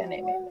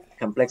කියන්නේ මේ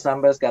කම්ප්ලෙක්ස්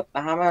නම්බර්ස්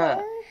ගත්තාම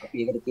අපි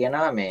ඒකට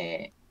කියනවා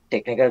මේ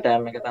ටෙක්නිකල්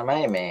ටර්ම් එක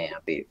තමයි මේ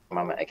අපි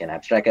මම ඒ කියන්නේ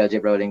ඇබ්ස්ට්‍රැක්ට්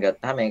ඇල්ජිබ්‍රා වලින්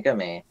ගත්තාම මේක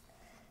මේ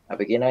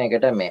අපි කියනවා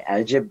ඒකට මේ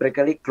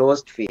algebraically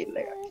closed field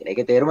එකක් කියලා.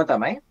 ඒකේ තේරුම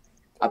තමයි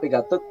අපි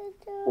ගත්තොත්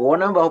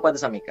ඕනම බහුපද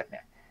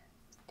සමීකරණයක්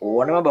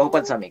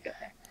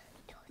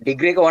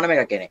ඩිග්‍රී එක ඕනම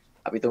එකක් කියන්නේ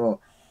අපි තුමු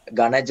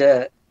ගණජ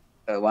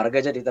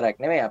වර්ගජ විතරක්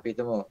නෙමෙයි අපි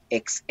හිතමු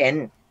xn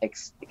x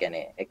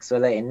කියන්නේ x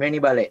වල n වෙනි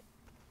බලය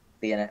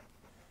තියෙන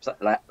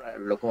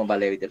ලොකුම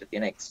බලය විදිහට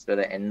තියෙන x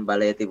වල n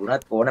බලය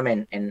තිබුණත් ඕනම n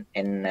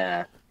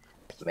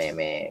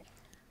මේ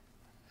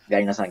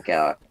ගණන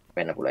සංඛ්‍යාවක්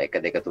වෙන්න පුළුවන්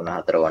 1 2 3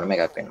 4 ඕනම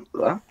එකක් වෙන්න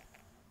පුළුවන්.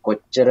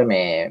 කොච්චර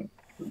මේ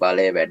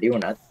බලය වැඩි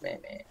වුණත්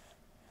මේ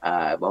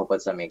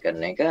බහුපද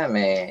සමීකරණයක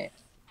මේ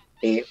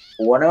ඒ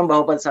ඕනම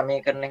බහුපද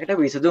සමීකරණයකට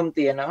විසඳුම්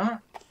තියෙනවා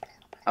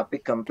අපි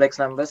complex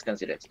numbers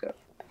consider කරනවා.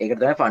 ඒක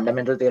තමයි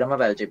fundamental theorem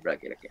of algebra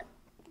කියලා කියන්නේ.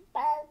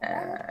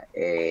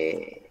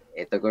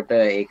 එතකොට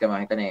ඒක මම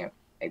හිතන්නේ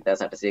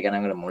 1800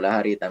 ගණන් වල මුල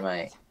හරිය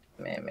තමයි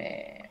මේ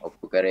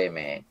ඔප්පු කරේ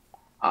මේ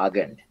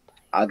ආගන්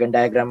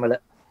ඩයග්‍රෑම් වල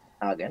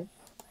ආගන්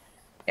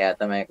එයා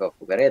තමයි ඒක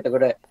ඔප්පු කරේ.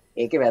 එතකොට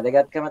ඒකේ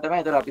වැදගත්කම තමයි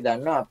ඒතර අපි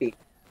දන්නවා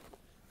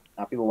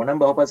අපි ඕනම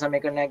බහුපද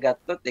සමීකරණයක්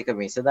ගත්තොත් ඒක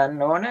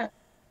විසඳන්න ඕන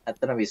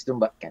ඇත්තම විසඳුම්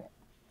කියන්නේ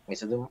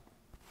විසඳුම්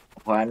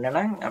හොයන්න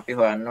නම් අපි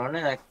හොයන්න ඕන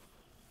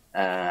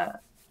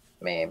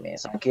මේ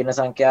සංකීර්ණ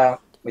සංඛ්‍යා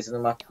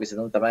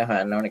විසඳුම් තමයි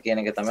හොයන්න ඕන කියන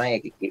එක තමයි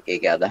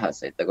ඒකේ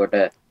අදහස. එතකොට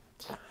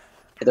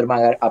මම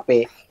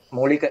අපේ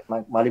මූලික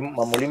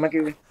මුලින්ම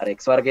කිව්වේ අර x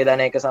වර්ගයේ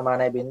ධන 1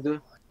 සමානයි බිඳුව.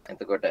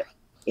 එතකොට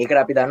ඒකට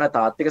අපි දන්නවා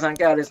තාත්වික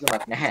සංඛ්‍යා වල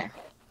විසඳුමක් නැහැ.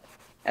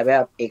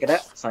 හැබැයි ඒකට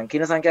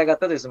සංකීර්ණ සංඛ්‍යා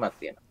ගත්තොත් විසඳුමක්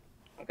තියෙනවා.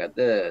 මොකද්ද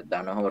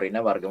ධන හෝ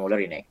ඍණ වර්ගමූල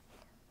ඍණ 1.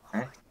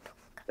 හරි.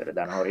 එතකොට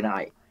ධන හෝ ඍණ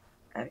i.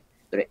 හරි.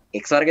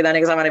 එතකොට x වර්ගයේ ධන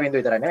 1 සමානයි බිඳුව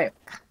විතරක් නෙමෙයි.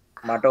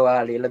 මට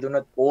ඔයාලා ලියලා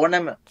දුන්නොත්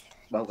ඕනම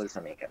බහුපද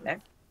සමීකරණයක්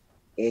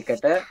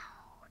ඒකට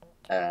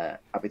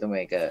අපි තුමු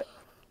ඒක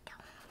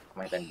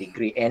මම හිතන්නේ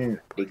ඩිග්‍රී n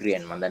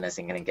මම දන්නේ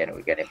සිංහලෙන්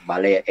කියන්නේ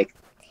බලය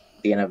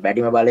තියෙන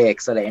වැඩිම බලය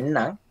x වල n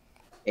නම්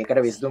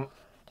ඒකට විසඳුම්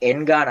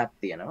n ගාණක්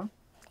තියෙනවා.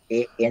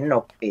 ඒ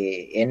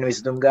n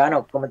විසඳුම් ගාණ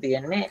ඔක්කොම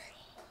තියෙන්නේ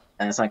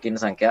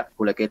සංකීර්ණ සංඛ්‍යා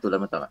කුලකයේ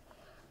තුලම තමයි.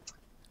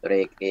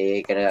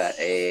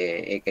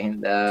 ඒක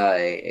හින්දා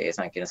ඒ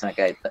සංකීර්ණ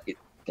සංඛ්‍යා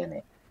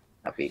කියන්නේ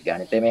අපි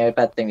ගණිතමය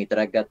පැත්තෙන්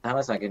විතරක් ගත්තාම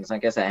සංකීර්ණ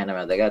සංඛ්‍යා සෑහෙන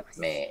වැදගත්.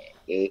 මේ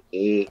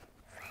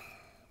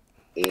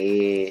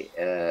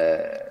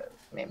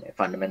මේ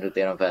ෆන්ඩමෙන්ටල්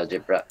තියරම් ඔෆ්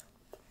ඇල්ජිබ්‍රා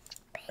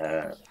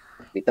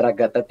විතරක්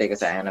ගත්තත් ඒක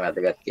සෑහෙන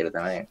වැදගත් කියලා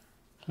තමයි.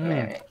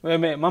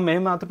 මේ මම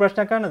මෙහෙම අත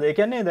ප්‍රශ්නයක් අහන්නද? ඒ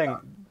කියන්නේ දැන්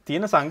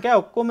තියෙන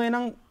සංඛ්‍යා ඔක්කොම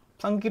එනම්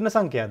සංකීර්ණ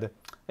සංඛ්‍යාද?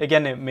 ඒ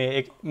කියන්නේ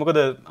මේ මොකද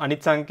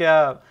අනිත්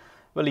සංඛ්‍යා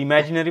වල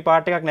ඉමේජිනරි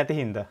පාර්ට් එකක් නැති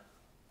හින්දා.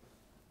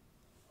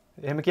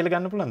 එහෙම කියලා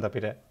ගන්න පුළුවන්ද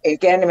අපිට? ඒ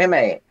කියන්නේ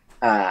මෙහෙමයි.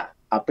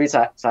 අපි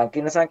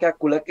සංකීර්ණ සංඛ්‍යා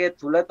කුලකයේ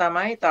තුල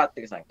තමයි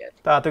තාත්වික සංඛ්‍යා.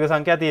 තාත්වික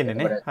සංඛ්‍යා තියෙන්නේ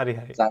නේ. හරි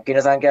හරි.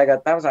 සංකීර්ණ සංඛ්‍යා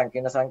ගත්තාම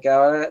සංකීර්ණ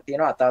සංඛ්‍යාවල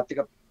තියෙනවා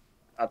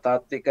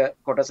අතාත්වික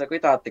කොටසකුයි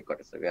තාත්වික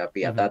කොටසකුයි. අපි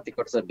අතාත්වික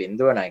කොටස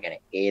බිඳුව නම්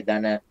කියන්නේ a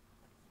ධන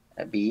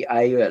bi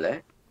වල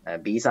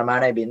b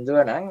සමානයි බිඳුව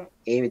නම්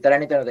a විතරයි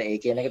නේද? ඒ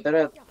කියන එකතර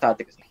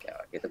තාත්වික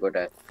සංඛ්‍යාවක්. එතකොට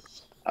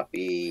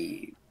අපි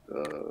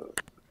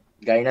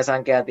ගණන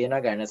සංඛ්‍යා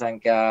තියෙනවා. ගණන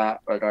සංඛ්යා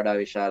වලට වඩා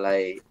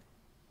විශාලයි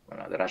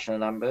මොනවාද? රෂනල්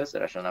නම්බර්ස්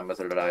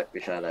වලට වඩා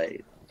විශාලයි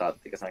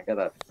තාත්වික සංඛ්‍යා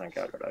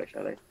වලට වඩා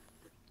විශාලයි.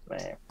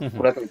 මේ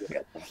පුරක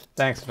විදිහට.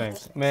 thanks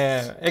මේ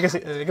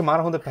ඒක මාර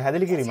හොඳ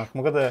පැහැදිලි කිරීමක්.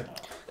 මොකද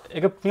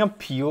ඒක නිකන්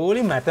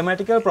purely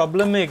mathematical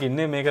problem එකක්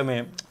ඉන්නේ මේක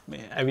මේ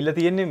ඇවිල්ලා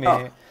තියෙන්නේ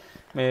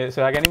මේ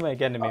සොයා ගැනීම. ඒ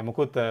කියන්නේ මේ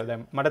මොකුත්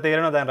දැන් මට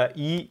තේරෙනවා දැන්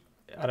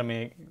අර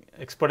මේ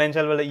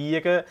exponential වල e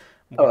එක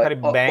මොකක් හරි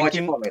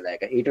banking formula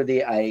එක e to the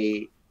I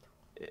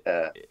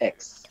x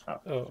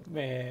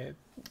මේ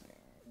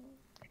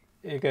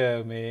ඒක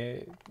මේ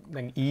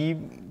දැන් e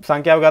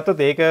සංඛ්‍යාව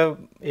ගත්තොත්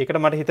ඒකට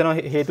මට හිතෙනවා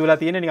හේතු වෙලා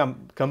තියෙන්නේ නිකන්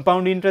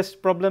compound interest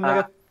problem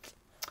එක.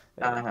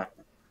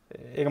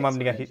 ඒක මම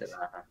නිකන්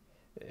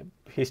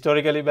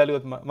historically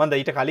බැලුවොත් මම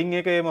ඊට කලින්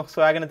ඒක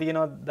සොයාගෙන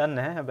තියෙනවද දන්නේ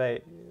නැහැ. හැබැයි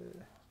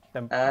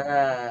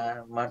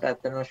මට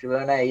ඇත්තටම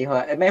ෂුවර්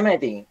නැහැ. මෙහෙම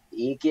ඉතින්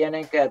e කියන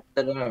එක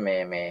ඇත්තටම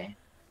මේ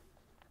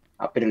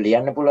අපිට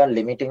ලියන්න පුළුවන්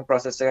ලිමිටිං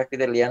ප්‍රොසෙස් එකක්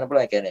විදිහට ලියන්න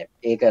පුළුවන්. ඒ කියන්නේ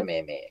ඒක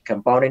මේ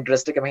compound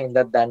interest එකම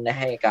හින්දාත් දන්නේ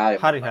නැහැ ඒක ආවේ.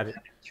 හරි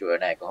ෂුවර්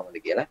නැහැ කොහොමද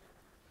කියලා.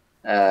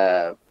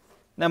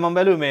 නෑ මම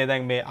බැලුවේ මේ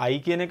දැන් මේ i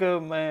කියන එක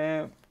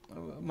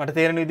මට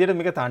තේරෙන විදිහට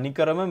මේක තනි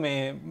කරම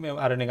මේ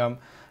අර නිකම්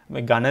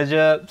මේ ගණජ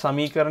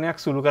සමීකරණයක්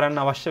සුළු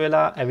කරන්න අවශ්‍ය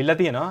වෙලා ඇවිල්ලා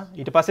තියෙනවා.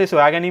 ඊට පස්සේ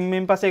සොයා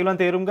ගැනීමෙන් පස්සේ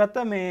ඒගොල්ලන් තේරුම්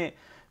ගත්තා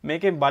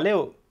මේකේ බලය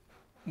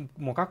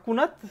මොකක්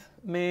වුණත්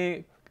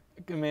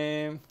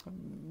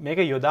මේක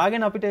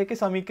යොදාගෙන අපිට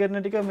ඒකේ සමීකරණ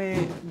ටික මේ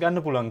ගන්න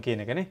පුළුවන් කියන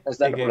එකනේ.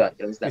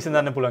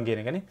 විසඳන්න පුළුවන් කියන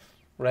එකනේ.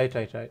 right.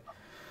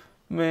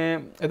 මේ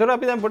එතකොට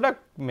අපි දැන් පොඩ්ඩක්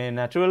මේ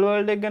natural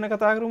world එක ගැන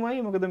කතා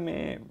කරමුයි. මොකද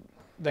මේ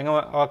දැන්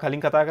අව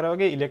කලින් කතා කරා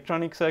වගේ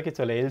electronic circuits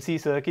වල LC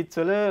circuits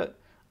වල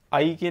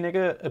I කියන එක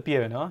appear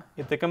වෙනවා.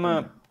 ඒත් එකම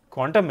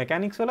quantum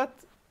mechanics වලත්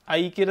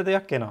I කියලා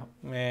දෙයක් එනවා.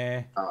 මේ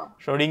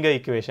Schrödinger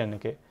equation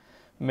එකේ.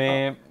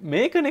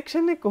 මේ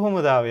කනෙක්ෂන් එක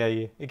කොහොමද ආවේ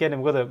අයියේ? ඒ කියන්නේ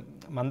මොකද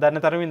මම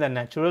දන්න තරමින් දැන්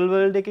natural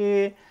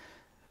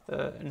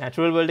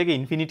world එකේ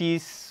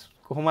infinities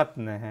කොහොමත්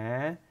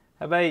නැහැ.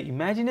 හැබැයි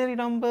imaginary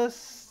numbers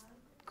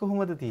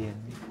කොහොමද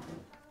තියෙන්නේ?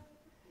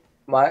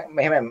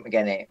 මෙහෙම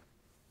කියන්නේ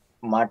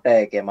මට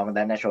ඒක මම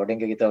දන්න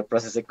Schrödinger ගේ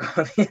process එක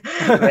කොහොමද?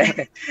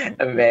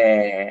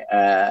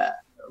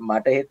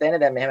 මට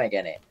හිතෙන්නේ දැන් මෙහෙම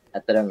කියන්නේ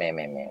අතර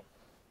මේ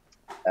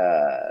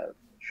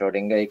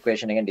Schrödinger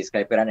equation එකෙන්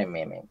describe කරන්නේ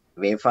මේ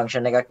wave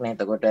function එකක් නේ.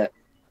 එතකොට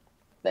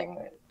දැන්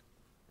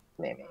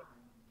මේ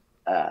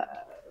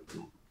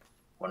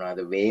මොනවද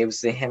waves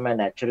එහෙම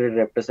naturally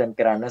represent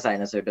කරන්න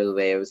sinusoidal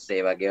waves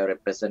ඒ වගේ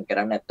represent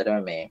කරන්න ඇත්තටම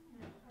මේ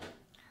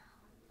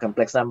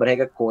complex number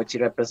එක Cauchy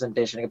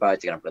representation එක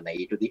පාවිච්චි කරන්න පුළුවන්.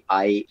 e to the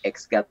I x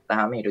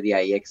ගත්තාම e to the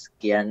I x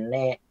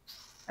කියන්නේ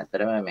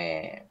ඇත්තටම මේ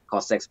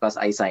cos x plus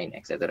I sin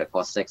x. එතකොට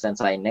cos x and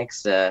sin x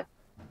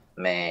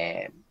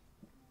මේ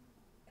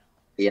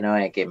තියෙනවා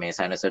ඒකේ මේ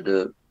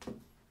sinusoidal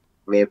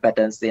wave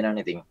patterns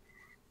තියෙනවානේ. ඉතින්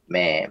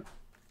මේ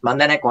මම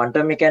දන්නේ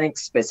quantum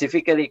mechanics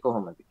specifically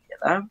කොහොමද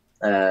කියලා.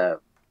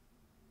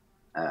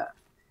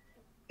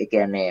 ඒ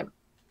කියන්නේ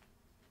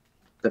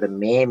ඒතර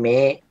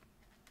මේ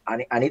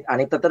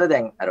අනිත් අතට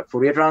දැන් අර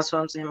Fourier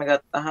transforms එහෙම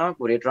ගත්තාම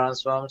Fourier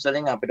transforms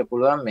වලින් අපිට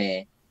පුළුවන් මේ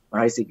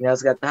මොනවාරි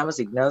signals ගත්තාම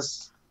signals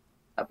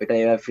අපිට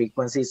ඒවා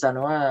frequencies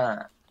අනුව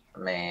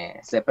මේ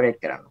separate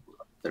කරන්න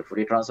පුළුවන්. ඒතර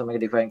Fourier transform එක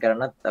define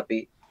කරන්නත් අපි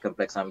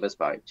complex numbers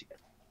පාවිච්චි කරනවා.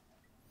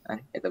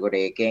 හරි. එතකොට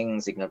ඒකෙන්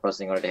signal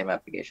processing වලට එහෙම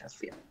applications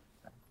තියෙනවා.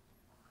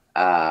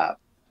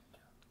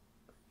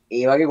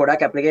 ඒ වගේ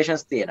ගොඩක්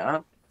applications තියෙනවා.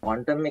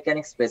 quantum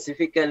mechanics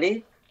specifically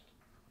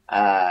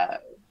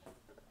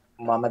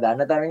මම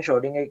දන්න තරමින්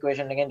Schrödinger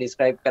equation එකෙන්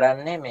describe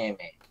කරන්නේ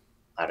මේ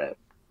අර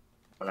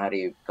මොනවාරි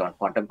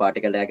quantum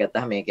particle එකක්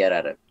ගත්තාම මේකේ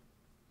අර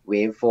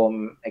wave form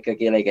එක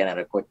කියලා ඒ කියන්නේ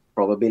අර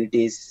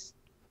probabilities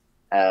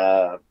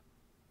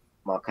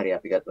මොකක් හරි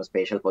අපි ගත්ත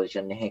spatial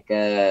position එක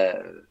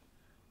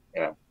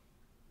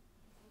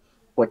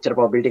කොච්චර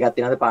probability එකක්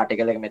තියෙනවද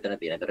particle එක මෙතන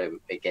තියෙන. ඒතර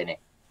ඒ කියන්නේ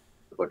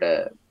කොට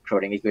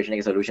Schrödinger equation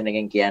එකේ solution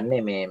එකෙන්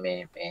කියන්නේ මේ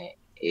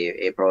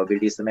ඒ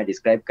probabilities තමයි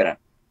describe කරන්නේ.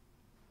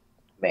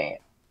 මේ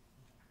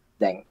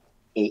දැන්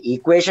ඒ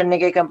equation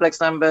එකේ complex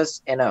numbers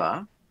එනවා.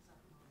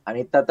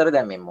 අනිත් අතර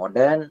දැන් මේ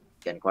මොඩර්න්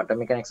කියන්නේ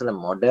ක්වොන්ටම් මෙකැනික්ස් වල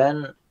මොඩර්න්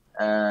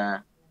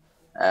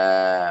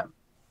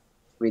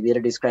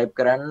විදිහට ඩිස්ක්‍රයිබ්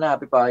කරන්න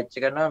අපි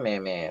පාවිච්චි කරනවා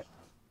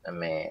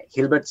මේ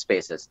හිල්බර්ට්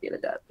ස්පේසස්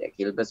කියලා જાතියක්.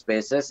 හිල්බර්ට්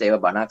ස්පේසස්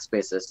ඒවා බණක්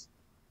ස්පේසස්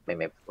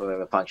මේ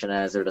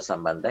ෆන්ක්ෂනල්ස් වලට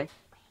සම්බන්ධයි.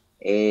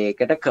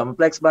 ඒකට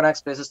කම්ප්ලෙක්ස් බණක්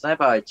ස්පේසස් තමයි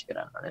පාවිච්චි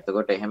කරන්න ඕනේ.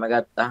 එතකොට එහෙම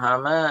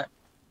ගත්තාම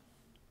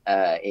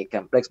ඒ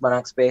කම්ප්ලෙක්ස්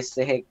බණක් ස්පේස්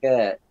එකක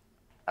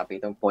අපි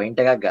හිතමු පොයින්ට්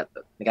එකක්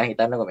ගත්තොත් නිකන්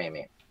හිතන්නකෝ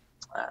මේ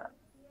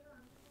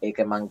ඒක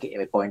මං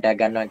පොයින්ට් එකක්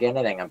ගන්නවා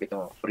කියන්නේ දැන් අපි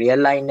හිතමු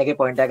රියල් ලයින් එකේ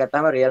පොයින්ට් එකක්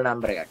ගත්තාම රියල්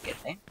නම්බර් එකක්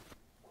එන්නේ.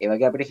 ඒ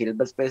වගේ අපිට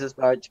හිල්බර්ට් ස්පේසස්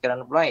පාවිච්චි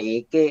කරන්න පුළුවන්.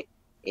 ඒකේ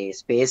ඒ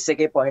ස්පේස්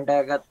එකේ පොයින්ට්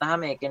එකක් ගත්තාම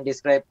ඒකෙන්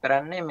ඩිස්ක්‍රයිබ්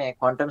කරන්නේ මේ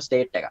ක්වොන්ටම්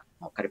ස්ටේට් එකක්.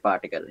 මොකක් හරි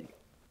පාටිකල් එකක්.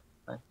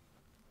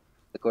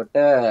 එතකොට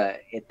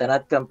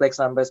එතනත් කම්ප්ලෙක්ස්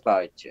නම්බර්ස්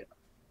පාවිච්චි වෙනවා.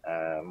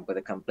 මොකද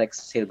කම්ප්ලෙක්ස්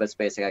හිල්බර්ට්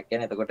ස්පේස් එකක්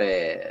කියන්නේ එතකොට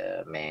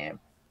මේ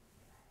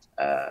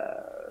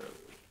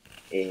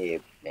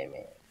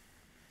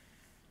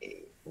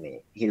මේ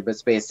හිල්බර්ට්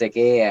ස්පේස්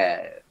එකේ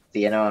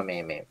තියෙනවා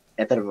මේ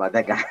ඇතර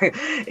මතක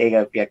ඒක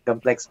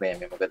කම්ප්ලෙක්ස් මේ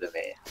මොකද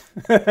මේ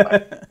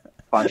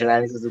ෆන්ක්ෂනල්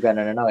ඇනාලිසිස්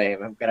ගන්නනවා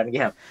එහෙම කරන්න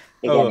ගියාම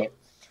ඒ කියන්නේ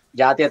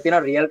જાතියක්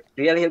තියෙනවා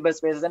real හිල්බර්ට්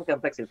spaces and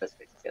complex hilbert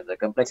spaces.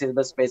 complex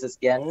hilbert spaces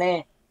කියන්නේ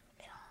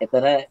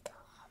එතන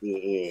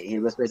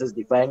හිල්බර්ට් ස්පේසස්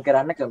ඩිෆයින්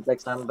කරන්න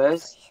කම්ප්ලෙක්ස්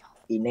නම්බර්ස්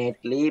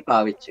innately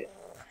පාවිච්චි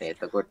වෙනවා.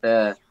 එතකොට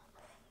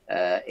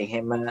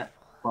එහෙම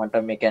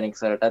ක්වොන්ටම්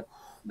මෙකැනික්ස් වලටත්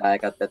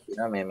දායකත්වයක්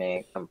තියෙනවා මේ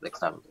කම්ප්ලෙක්ස්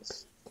නම්බර්ස්.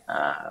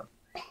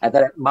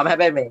 අතර මම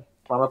හැබැයි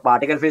මම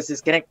පාටිකල්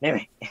ෆිසික්ස් කෙනෙක්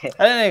නෙමෙයි.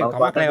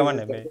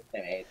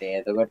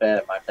 එතකොට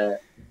මට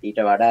ඊට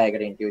වඩා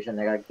ඒකට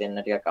ඉන්ටියුෂන් එකක් දෙන්න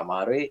ටිකක්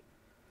අමාරුයි.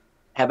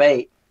 හැබැයි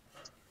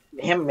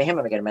මෙහෙම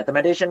කියන්නේ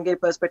මැතමැටිෂියන්ගේ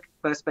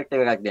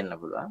පර්ස්පෙක්ටිව් එකක් දෙන්න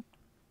පුළුවන්.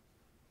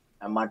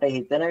 මට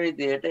හිතන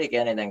විදිහට ඒ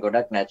කියන්නේ දැන්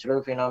ගොඩක් නැචරල්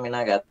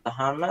ෆිනොමිනා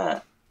ගත්තාම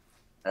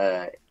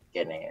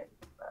කියන්නේ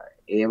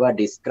ඒවා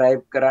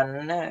ඩිස්ක්‍රයිබ්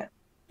කරන්න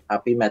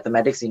අපි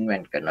මැතමැටික්ස්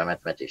ඉන්වෙන්ට් කරනවා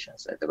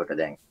මැතමැටිෂියන්ස්. එතකොට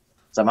දැන්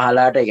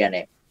සමහරලාට ඒ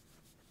කියන්නේ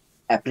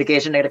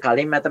ඇප්ලිකේෂන් එකට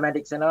කලින්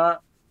මැතමැටික්ස් එනවා,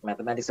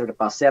 මැතමැටික්ස් වලට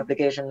පස්සේ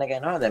ඇප්ලිකේෂන් එක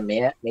එනවා. දැන්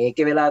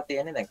මේකේ වෙලා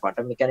තියෙන්නේ දැන්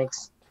ක්වොන්ටම් මෙකැනික්ස්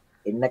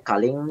එන්න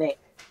කලින්නේ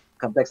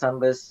කම්ප්ලෙක්ස්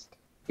නම්බර්ස්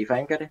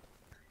ඩිෆයින් කරේ.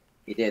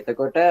 ඉතින්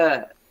එතකොට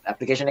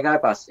ඇප්ලිකේෂන් එක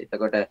ආවේ පස්සේ.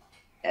 එතකොට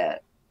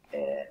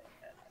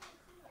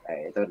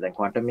දැන්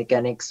ක්වොන්ටම්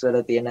මෙකැනික්ස් වල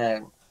තියෙන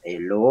ඒ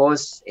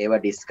ලෝස්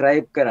ඒවා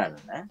ඩිස්ක්‍රයිබ්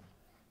කරන්න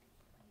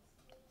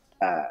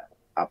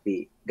අපි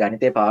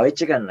ගණිතය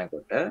පාවිච්චි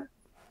කරනකොට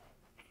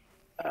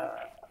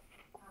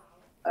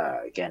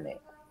කියන්නේ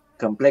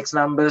කම්ප්ලෙක්ස්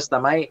නම්බර්ස්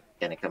තමයි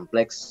කියන්නේ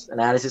කම්ප්ලෙක්ස්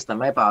ඇනාලිසිස්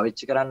තමයි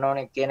පාවිච්චි කරන්න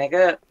ඕනේ කියන එක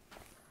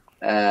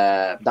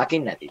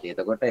දකින්න ඇති.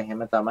 එතකොට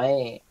එහෙම තමයි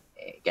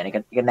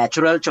කියන්නේ ඒක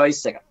නැචරල්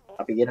චොයිස් එක.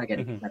 අපි කියනවා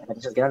කියන්නේ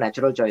මැතමැටික්ස් කියන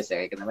නැචරල් චොයිස් එක.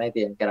 ඒක තමයි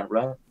තියෙන කරන්න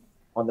පුළුවන්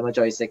හොඳම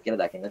චොයිස් එක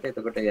කියලා දකින්න ඇති.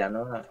 එතකොට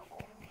යනවා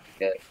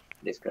ඒක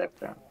ඩිස්ක්‍රයිබ්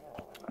කරන්න.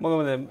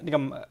 මොකද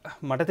නිකම්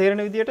මට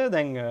තේරෙන විදිහට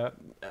දැන්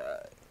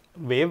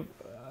වේව්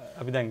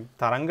අපි දැන්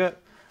තරංග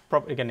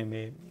ඒ කියන්නේ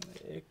මේ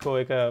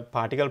එක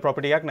පාටිකල්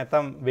ප්‍රොපර්ටි එකක්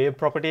නැත්නම් වේව්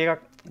ප්‍රොපර්ටි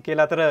එකක්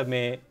කියලා අතර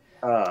මේ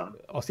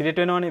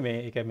ඔසිලේට් වෙනවනේ මේ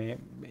ඒක මේ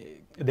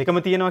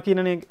දෙකම තියෙනවා කියන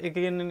එක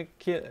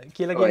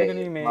කියලා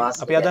කියන්නේ මේ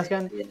අපි අදහස්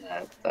ගන්න.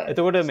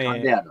 එතකොට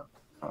මේ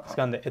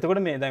ස්කන්ධ.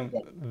 එතකොට මේ දැන්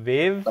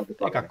වේව්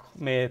එකක්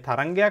මේ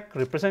තරංගයක්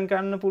රිප්‍රසන්ට්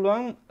කරන්න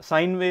පුළුවන්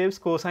සයින් වේව්ස්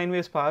කෝසයින්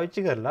වේව්ස්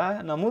පාවිච්චි කරලා.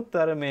 නමුත්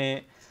අර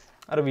මේ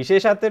අර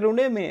විශේෂත්වයට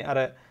උනේ මේ අර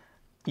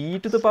e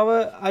to the power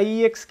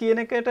ix කියන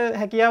එකට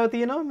හැකියාව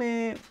තියෙනවා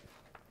මේ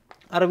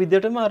අර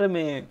විදිහටම අර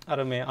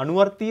මේ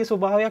අනුවර්තීය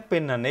ස්වභාවයක්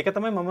පෙන්වන්න. ඒක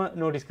තමයි මම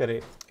නෝටිස්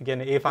කරේ.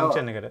 කියන්නේ ඒ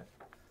ෆන්ක්ෂන් එකට.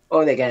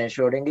 ඔව් ඒ කියන්නේ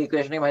ෂ්‍රෝඩින්ගර්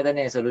ඉක්වේෂන් එක මම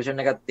හිතන්නේ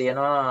සොලියුෂන් එකක්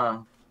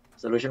තියෙනවා.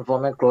 සොලියුෂන්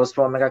ෆෝම් එක ක්ලෝස්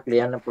ෆෝම් එකක්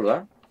ලියන්න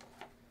පුළුවන්.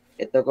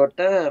 එතකොට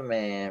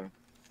මේ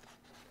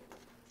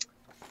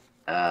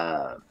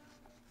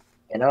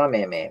එනවා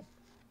මේ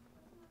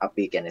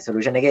අපි කියන්නේ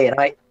සොලියුෂන් එකේ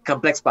එනවා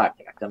කම්ප්ලෙක්ස්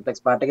පාර්ට් එකක්.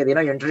 කම්ප්ලෙක්ස් පාර්ට් එකේ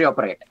තියෙනවා යුනිටරි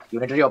ඔපරේටර්.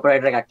 යුනිටරි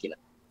ඔපරේටර් එකක්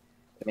කියලා.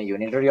 මේ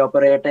යුනිටරි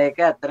ඔපරේටර් එක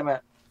ඇත්තටම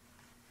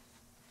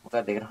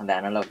මොකක්ද ඒකට හොඳ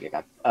ඇනලොග්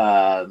එකක්.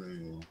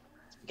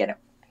 කියන්නේ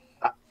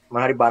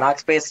මොනවා හරි බණක්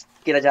ස්පේස්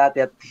කියලා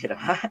જાතියක්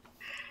තියෙනවා.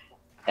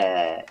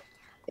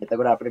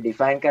 එතකොට අපිට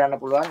ඩිෆයින් කරන්න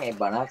පුළුවන් මේ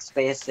බණක්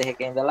ස්පේස්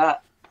එකක ඉඳලා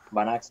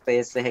බණක්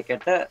ස්පේස්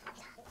එකකට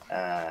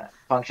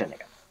ෆන්ක්ෂන්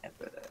එකක්.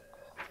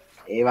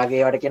 ඒ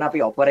වගේ ඒවට කියන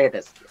අපි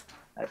ඔපරේටර්ස් කියලා.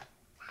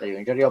 හරි.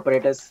 යුනිටරි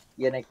ඔපරේටර්ස්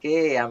කියන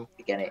එකේ යම්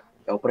කියන්නේ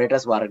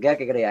ඔපරේටර්ස්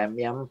වර්ගයක් එකට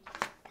යම්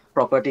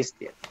ප්‍රොපර්ටිස්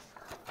තියෙනවා.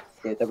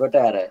 එතකොට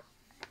අර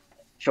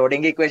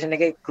ෂෝඩින්ගර් ඉක්වේෂන්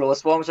එකේ ක්ලෝස්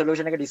ෆෝම්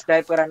සොලියුෂන් එක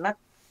ඩිස්ක්‍රයිබ් කරන්න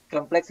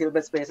කම්ප්ලෙක්ස්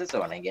හිල්බර්ට් ස්පේසස්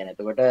ඕනේ. කියන්නේ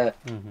එතකොට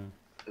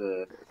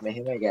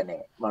මෙහෙම කියන්නේ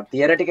මම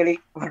තියරිටිකලි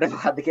මට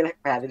මොකද්ද කියලා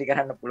පැහැදිලි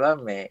කරන්න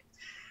පුළුවන් මේ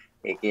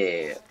ඒකේ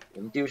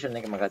ඉන්ටියුෂන්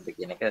එක මොකද්ද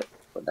කියන එක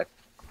පොඩ්ඩක්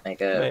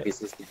මේක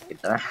ෆිසික්ස්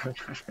විතර.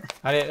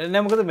 හරි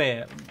නෑ මොකද මේ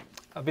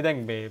අපි දැන්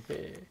මේ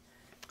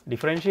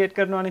ඩිෆරෙන්ෂියේට්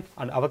කරනවානේ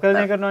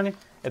අවකලනය කරනවානේ.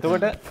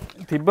 එතකොට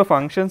තිබ්බ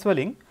ෆන්ක්ෂන්ස්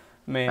වලින්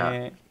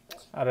මේ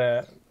අර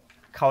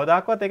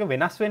කවදාකවත් ඒක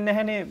වෙනස් වෙන්නේ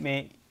නැහැනේ මේ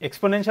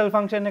එක්ස්පොනෙන්ෂල්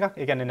ෆන්ක්ෂන් එකක්.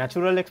 ඒ කියන්නේ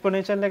නැචරල්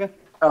එක්ස්පොනෙන්ෂල් එක.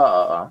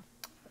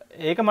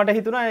 ඒක මට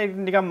හිතුණා ඒක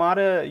නිකන් මාර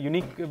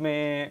යුනික්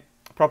මේ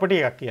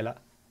ප්‍රොපර්ටි එකක් කියලා.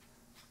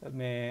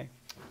 මේ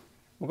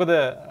මොකද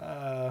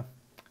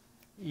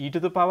e to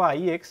the power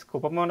ix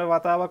කොපමණ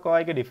වතාවක්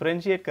ඔයගේ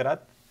ඩිෆරෙන්ෂিয়েට්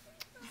කරත්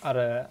අර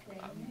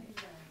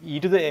e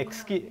to the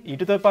x e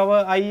to the power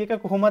I එක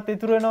කොහොමත්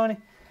ඉතුරු වෙනවනේ.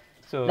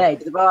 so නෑ e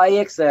to the power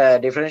ix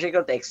ඩිෆරෙන්ෂিয়েට්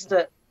කරත් x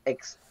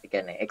x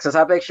කියන්නේ x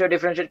සාපේක්ෂව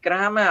ඩිෆරෙන්ෂিয়েට්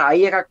කරාම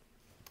I එකක්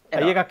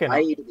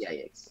එනවා I e to the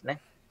ix නේ.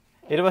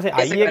 ඊට පස්සේ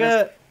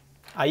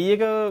I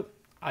එක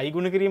I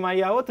ගුණ කිරීම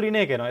I ආවොත්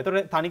ඍණය කරනවා.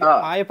 ඒතකොට තනික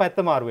ආයෙ පැත්ත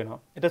මාරු වෙනවා.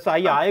 ඊට පස්සේ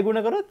I ආයෙ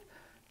ගුණ කරොත්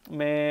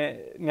මේ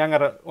නිකන්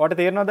අර ඔයාලට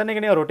තේරෙනවද නැන්නේ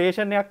කියන්නේ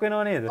රොටේෂන් එකක් වෙනව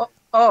නේද?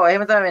 ඔව්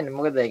එහෙම තමයි වෙන්නේ.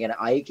 මොකද ඒ කියන්නේ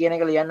I කියන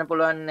එක ලියන්න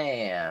පුළුවන් නේ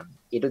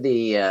e to the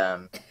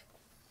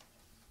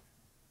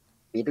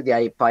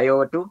I pi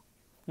over 2.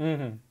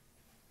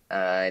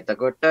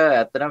 එතකොට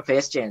ඇත්තටම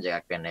ෆේස් චේන්ජ්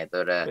එකක් වෙන්නේ.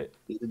 ඒතකොට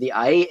e to the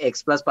I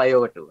x plus pi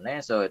over 2 නේ.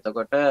 so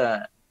එතකොට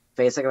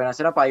ෆේස් එක වෙනස්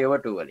වෙනවා pi over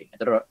 2 වලින්.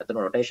 එතකොට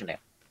රොටේෂන්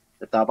එක.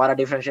 තව පාර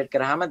ඩිෆරෙන්ෂিয়েට්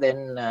කරාම then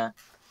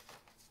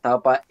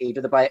තව e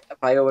to the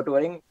pi over 2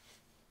 වලින්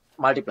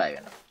මල්ටිප්ලයි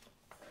වෙනවා.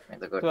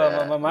 එතකොට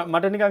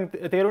මට නිකන්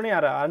තේරුණේ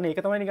අර අන්න ඒක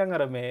තමයි නිකන්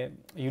අර මේ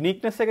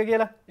යුනික්නස් එක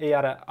කියලා. ඒ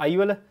අර I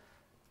වල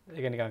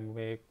ඒක නිකන්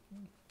මේ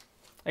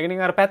ඒක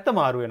නිකන් අර පැත්ත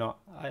මාරු වෙනවා.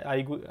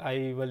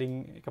 I වලින්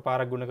එක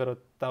පාරක් ගුණ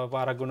කරොත් තව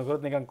පාරක් ගුණ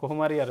කරොත් නිකන් කොහොම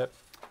හරි අර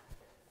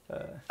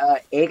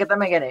ඒක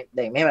තමයි කියන්නේ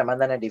දැන් මෙහෙම මම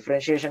දන්නේ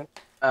ඩිෆරෙන්ෂিয়েෂන්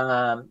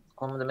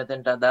කොහොමද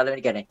මෙතෙන්ට අදාළ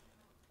වෙන්නේ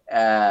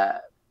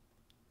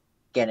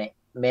කියන්නේ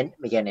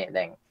කියන්නේ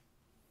දැන්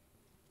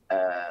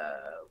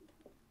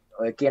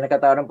ඔය කියන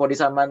කතාවටම පොඩි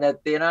සම්බන්ධයක්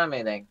තියෙනවා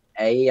මේ දැන්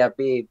ඇයි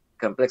අපි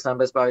කම්ප්ලෙක්ස්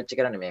නම්බර්ස් පාවිච්චි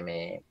කරන්නේ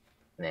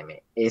මේ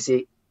AC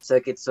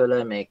සර්කිට්ස් වල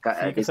මේ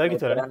ඩිස්ක්‍රයිබ්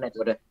කරන්න.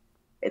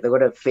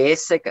 එතකොට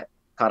ෆේස් එක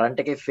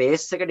කරන්ට් එකේ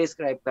ෆේස් එක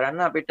ඩිස්ක්‍රයිබ්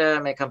කරන්න අපිට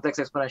මේ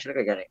කම්ප්ලෙක්ස් එක්ස්පොනෙන්ෂල් එක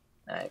කියන්නේ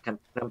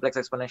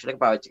කම්ප්ලෙක්ස් එක්ස්පොනෙන්ෂල් එක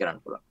පාවිච්චි කරන්න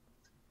පුළුවන්.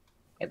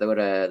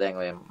 එතකොට දැන්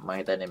ඔය මම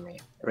හිතන්නේ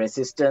මේ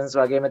රෙසිස්ටන්ස්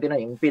වගේම තියෙන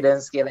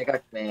ඉම්පිඩන්ස් කියලා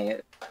එකක් මේ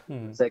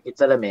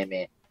සර්කිට්ස් වල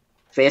මේ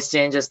ෆේස්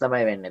චේන්ජස්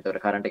තමයි වෙන්නේ.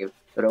 එතකොට කරන්ට් එක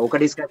ඕක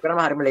ඩිස්ක්‍රයිබ්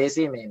කරාම හරිම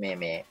ලේසි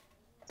මේ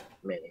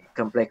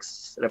කම්ප්ලෙක්ස්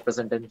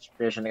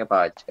රෙප්‍රසන්ටේෂන් එක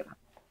පාවිච්චි කරනවා.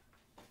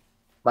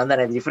 මම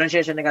දන්නේ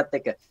ඩිෆරෙන්ෂিয়েෂන් එකත්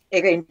එක්ක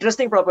ඒක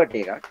ඉන්ටරෙස්ටිං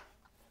ප්‍රොපර්ටි එකක්.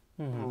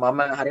 මම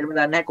හරියටම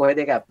දන්නේ නැහැ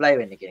කොහෙද ඒක ඇප්ලයි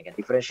වෙන්නේ කියන එක.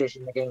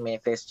 ඩිෆරෙන්ෂিয়েෂන් එකෙන් මේ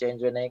ෆේස්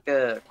චේන්ජ් වෙන එක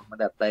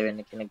කොහොමද ඇප්ලයි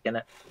වෙන්නේ කියන එක ගැන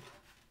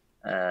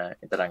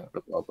තරම්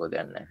ලොකු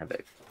අවබෝධයක් නැහැ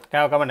හැබැයි.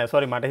 කමන්නේ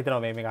සෝරි මට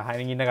හිතෙනවා මේක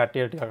අහමින් ඉන්න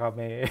කට්ටියට ටිකක්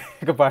මේ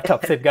එක පාට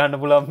අප්සෙට්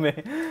ගන්න පුළුවන් මේ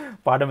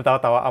පාඩම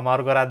තව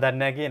අමාරු කරක් දන්නේ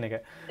නැහැ කියන එක.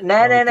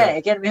 නෑ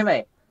ඒ කියන්නේ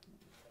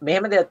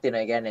මෙහෙම දෙයක්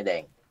තියෙනවා. ඒ කියන්නේ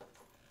දැන්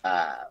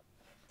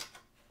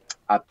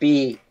අපි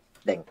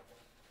දැන්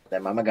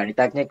මම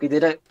ගණිතඥයෙක්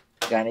විදිහට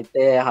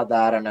ගණිතය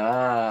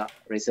හදාරනවා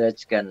රිසර්ච්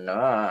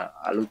කරනවා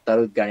අලුත්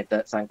ගණිත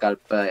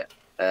සංකල්ප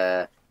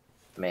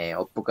මේ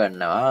ඔප්පු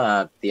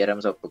කරනවා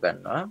තියරම්ස් ඔප්පු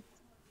කරනවා.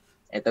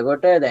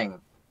 එතකොට දැන්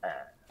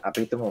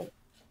අපි හිතමු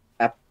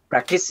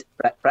ප්‍රැක්ටිස්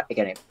ඒ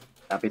කියන්නේ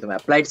අපි හිතමු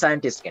ඇප්ලයිඩ්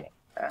සයන්ටිස්ට් කෙනෙක්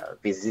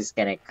ෆිසිසිස්ට්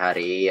කෙනෙක්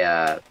හරි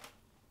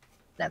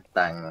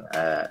නැත්නම්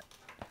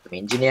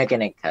ඉන්ජිනියර්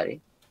කෙනෙක් හරි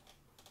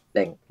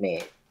දැන්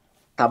මේ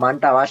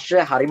තමන්ට අවශ්‍ය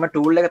හරිම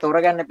ටූල් එක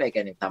තෝරගන්න එපා. ඒ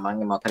කියන්නේ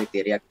තමන්ගේ මොකක් හරි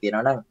තියරියක්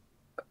තියෙනවා නම්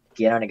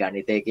කියනවනේ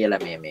ගණිතය කියලා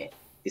මේ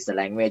is the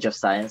language of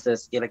sciences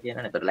කියලා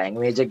කියනවනේ. ඒතකොට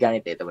language එක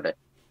ගණිතය. එතකොට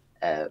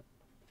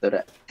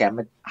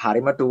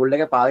හරිම ටූල්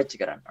එක පාවිච්චි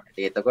කරන්න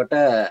ඕනේ. එතකොට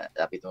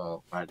අපි තුමු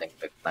මම දැන්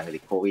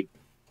ළඟදී COVID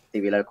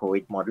තිබිලා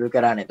COVID මොඩල්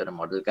කරානේ. එතකොට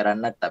මොඩල්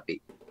කරන්නත් අපි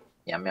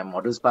යම්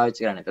මොඩල්ස්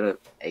පාවිච්චි කරන්නේ. එතකොට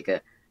ඒක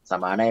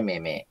සමානයි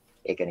මේ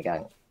ඒක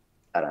නිකන්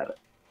අර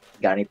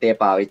ගණිතය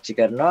පාවිච්චි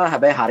කරනවා.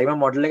 හැබැයි හරිම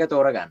මොඩල් එක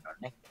තෝරගන්න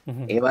ඕනේ.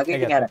 ඒ වගේ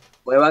ඉතින් අර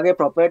ඔය වගේ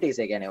ප්‍රොපර්ටිස්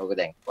ඒ කියන්නේ ඕක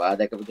දැන් ඔයා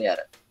දැකපු දේ අර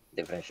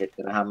ඩිෆරෙන්ෂিয়েට්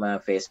කරාම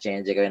ෆේස්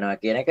චේන්ජ් එක වෙනවා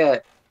කියන එක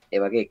ඒ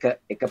වගේ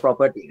එක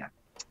ප්‍රොපර්ටි එකක්.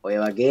 ඔය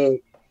වගේ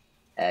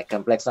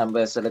කම්ප්ලෙක්ස්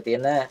නම්බර්ස් වල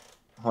තියෙන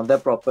හොඳ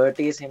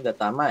ප්‍රොපර්ටිස් හින්දා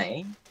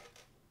තමයි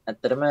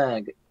ඇත්තටම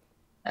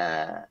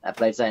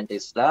ඇප්ලයිඩ්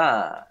සයන්ටිස්ට්ලා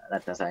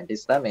නැත්නම්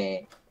සයන්ටිස්ට්ලා මේ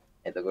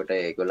එතකොට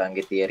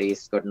ඒගොල්ලන්ගේ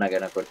තියරිස්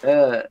ගොඩනගනකොට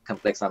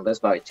කම්ප්ලෙක්ස් නම්බර්ස්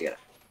පාවිච්චි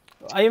කරා.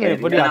 අය මේ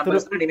පොඩි අතුරු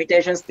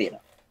ලිමිටේෂන්ස්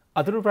තියෙනවා.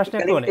 අතුරු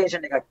ප්‍රශ්නයක් ඕනේ.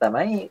 ලිමිටේෂන් එකක්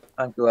තමයි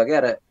අන්තු වගේ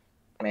අර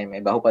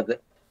මේ බහුපද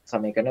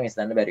සමීකරණ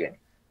විසඳන්න බැරි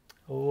වෙන්නේ.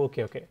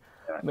 ඕකේ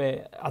මේ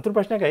අතුරු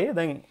ප්‍රශ්නයකයි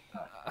දැන්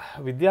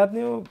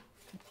විද්‍යාඥයෝ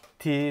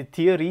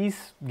තියරීස්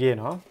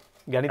ගේනවා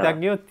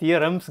ගණිතඥයෝ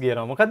තියරම්ස්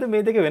ගේනවා. මොකද්ද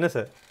මේ දෙකේ වෙනස?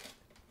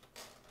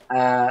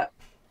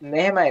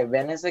 මෙහෙමයි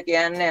වෙනස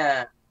කියන්නේ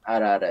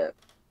අර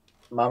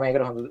මම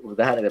ඒකට හොඳ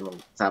උදාහරණයක් දෙමු.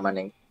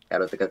 සාමාන්‍යයෙන්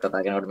කරුත් එක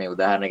කතා කරනකොට මේ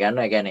උදාහරණ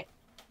ගන්නවා. ඒ කියන්නේ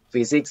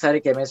ෆිසික්ස් හරි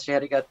කෙමිස්ට්‍රි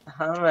හරි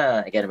ගත්තාම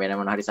ඒ කියන්නේ වෙන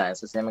මොන හරි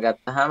සයන්සස් එහෙම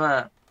ගත්තාම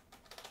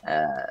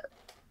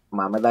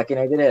මම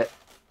දකින විදිහට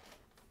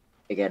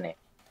ඒ කියන්නේ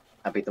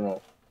අපි තුමු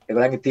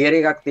ඒගොල්ලන්ගේ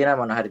තියරි එකක් තියෙනවා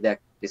මොන හරි දෙයක්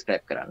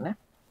ඩිස්ක්‍රයිබ් කරන්න.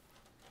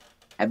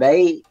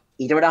 හැබැයි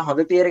ඊට වඩා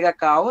හොඳ තියරි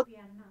එකක් ආවොත්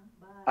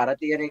අර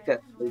තියරි එක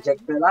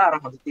රිජෙක්ට් වෙලා අර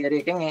හොඳ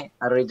තියරි එකෙන්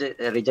අර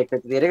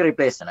රිජෙක්ට් තියරි එක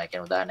රිප්ලේස් වෙනවා.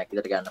 කියන උදාහරණයක්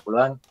විදිහට ගන්න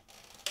පුළුවන්.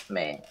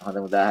 මේ හොඳ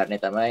උදාහරණය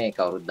තමයි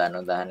කවුරුත්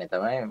දන්න උදාහරණය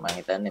තමයි මම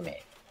හිතන්නේ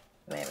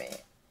මේ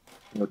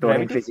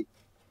නිව්ටෝනියන් ෆිසික්ස්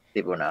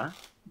තිබුණා.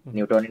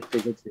 නිව්ටෝනියන්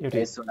ෆිසික්ස්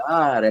රිප්ලේස්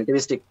වුණා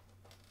රෙලටිවිස්ටික්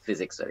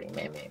ෆිසික්ස් වලින්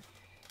මේ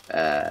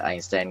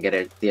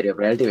අයින්ස්ටයින්ගේ තියරි ඔෆ්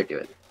රෙලටිවිටි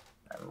වලින්.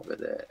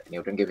 මොකද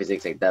නිව්ටන්ගේ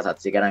ෆිසික්ස්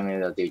 1700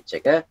 ගණන් වල තිබිච්ච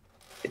එක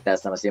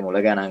 1900 මුල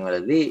ගණන්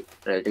වලදී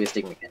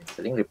රෙලටිවිස්ටික් මෙකැනික්ස්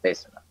වලින් රිප්ලේස්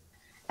වුණා.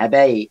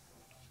 හැබැයි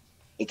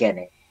ඒ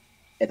කියන්නේ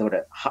එතකොට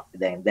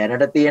දැන්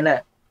දැනට තියෙන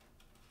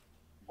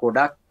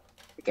ගොඩක්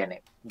ඒ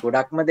කියන්නේ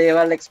ගොඩක්ම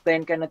දේවල්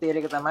එක්ස්ප්ලেইন කරන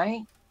තියරි එක තමයි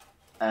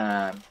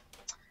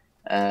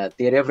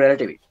theory of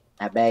relativity.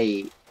 හැබැයි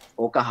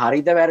ඕක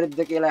හරිද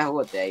වැරදිද කියලා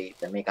අහුවොත්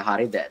ඇයි මේක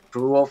හරිද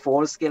true or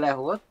false කියලා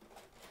අහුවොත්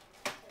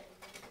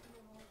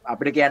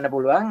අපිට කියන්න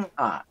පුළුවන්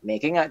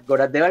මේකෙන්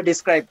ගොඩක් දේවල්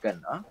describe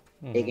කරනවා.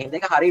 ඒකෙන්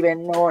දෙක හරි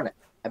වෙන්න ඕන.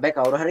 හැබැයි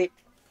කවුරු හරි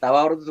තව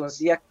අවුරුදු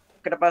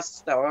 300කට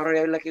පස්සේ තව අවුරුදු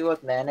ඇවිල්ලා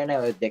කිව්වොත් නෑ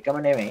ඔය දෙකම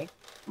නෙමෙයි.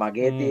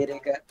 මගේ තියරි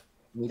එක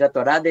මීටත්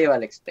වඩා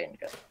දේවල් explain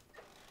කරනවා.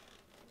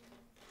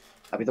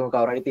 අපි තුමු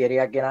කවුරු හරි තියරි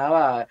එකක්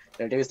ගෙනාවා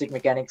relativistic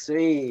mechanics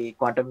උයි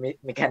quantum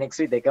mechanics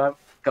උයි දෙකම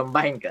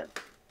combine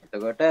කරලා.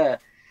 එතකොට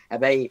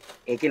හැබැයි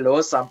ඒකේ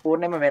laws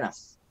සම්පූර්ණයෙන්ම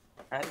වෙනස්.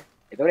 හරි.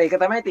 එතකොට ඒක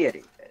තමයි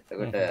තියරි.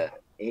 එතකොට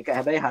ඒක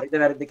හැබැයි හරිද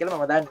වැරදිද කියලා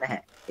මම දන්නේ නැහැ.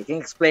 ඒකෙන්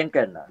එක්ස්ප්ලেইন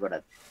කරනවා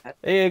ගොඩක්.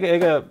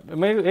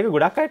 ඒක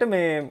ගොඩක් අයට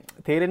මේ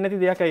තේරෙන්නේ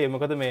නැති දෙයක් අය.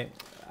 මොකද මේ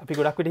අපි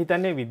ගොඩක් විට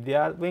හිතන්නේ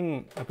විද්‍යාවෙන්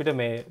අපිට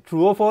මේ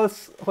true or false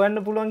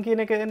හොයන්න පුළුවන්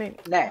කියන එකනේ.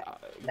 නෑ.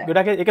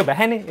 ගොඩක් ඒක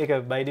බැහැනේ. ඒක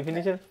by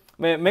definition.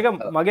 මේක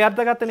මගේ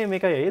අර්ථකථනය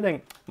මේකයි. දැන්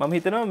මම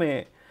හිතනවා මේ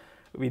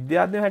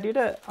විද්‍යාඥයෝ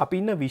හැටියට අපි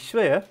ඉන්න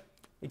විශ්වය ඒ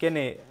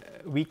කියන්නේ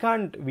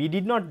we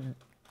did not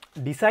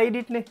decide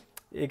it නේ.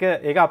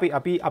 ඒක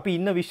අපි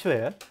ඉන්න විශ්වය.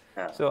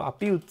 So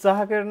අපි උත්සාහ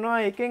කරනවා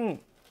එකෙන්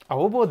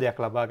අවබෝධයක්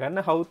ලබා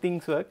ගන්න how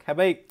things work.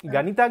 හැබැයි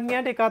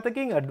ගණිතඥයාට එක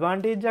අතකින්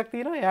advantage එකක්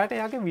තියෙනවා. එයාට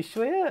එයාගේ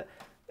විශ්වය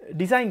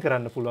ඩිසයින්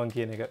කරන්න පුළුවන්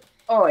කියන එක.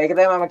 ඔව් ඒක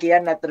තමයි මම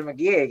කියන්න ඇත්තටම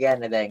ගියේ. ඒ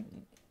කියන්නේ දැන්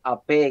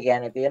අපේ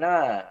කියන්නේ තියෙනවා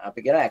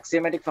අපි කියන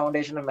axiomatic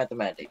foundation of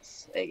mathematics.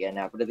 ඒ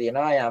කියන්නේ අපිට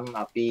තියෙනවා යම්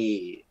අපි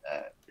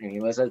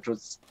universal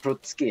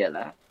truths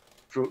කියලා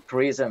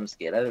truisms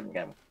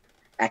කියලා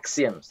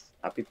axioms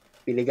අපි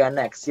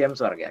පිළිගන්න axioms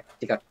වර්ගයක්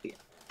ටිකක්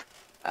තියෙනවා.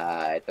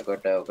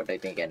 එතකොට ඔකට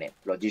ඉතින් කියන්නේ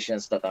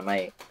logicians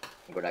තමයි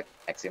ගොඩක්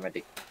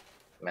axiomatic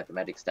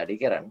mathematics study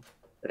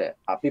කරන්නේ.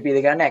 අපි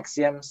පිළිගන්න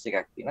axioms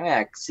ටිකක් තියෙනවා.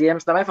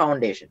 axioms තමයි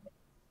foundation.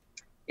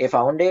 ඒ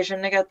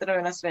foundation එක ඇත්තට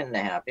වෙනස් වෙන්නේ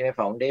නැහැ. අපි මේ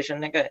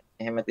foundation එක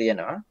එහෙම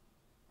තියෙනවා.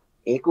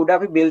 ඒක උඩ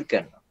අපි build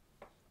කරනවා.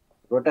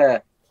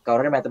 ඒකට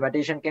කවුරු හරි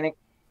mathematician කෙනෙක්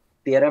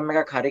theorem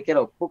එකක් හරි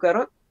කියලා ඔප්පු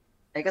කරොත්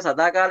ඒක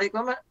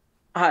සදාකාලිකවම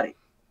හරි.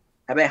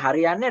 හැබැයි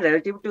හරියන්නේ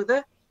relative to the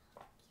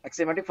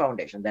axiomatic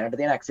foundation. දැනට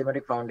තියෙන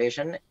axiomatic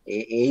foundation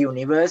ඒ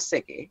universe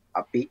එකේ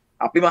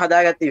අපිම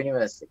හදාගත්ත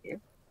universe එකේ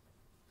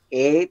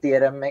ඒ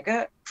theorem එක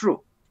true.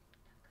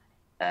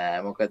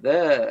 මොකද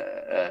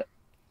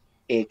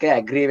ඒක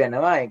agree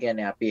වෙනවා. ඒ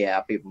කියන්නේ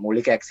අපි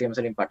මූලික axioms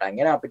වලින් පටන්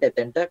ගෙන අපිට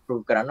එතෙන්ට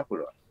prove කරන්න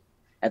පුළුවන්.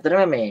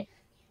 ඇත්තටම මේ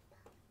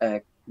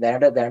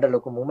දැනට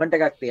ලොකු movement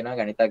එකක් තියෙනවා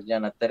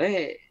ගණිතඥයන්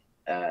අතරේ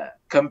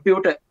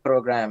computer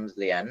programs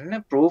ලියන්න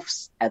proofs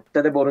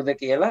ඇත්තද බොරුද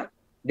කියලා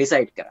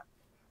decide කරන්න.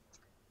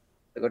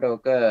 එතකොට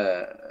ඔක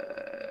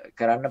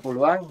කරන්න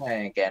පුළුවන්.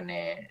 ඒ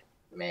කියන්නේ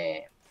මේ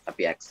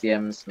අපි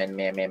axioms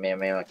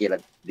මේවා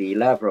කියලා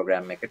දීලා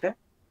program එකට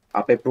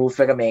අපේ proof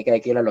එක මේකයි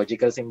කියලා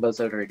logical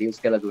symbols වලට reduce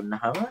කරලා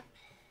දුන්නාම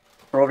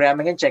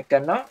program එකෙන් check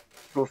කරනවා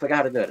proof එක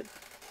හරිද වැරදිද.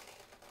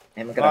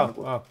 එහෙම කරන්න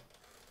පුළුවන්.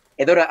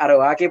 එතකොට අර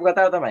ඔයා කියපු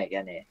කතාව තමයි.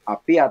 කියන්නේ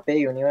අපි අපේ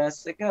universe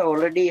එක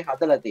already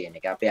හදලා තියෙන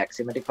එක. අපේ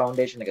axiomatic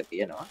foundation එක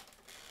තියෙනවා.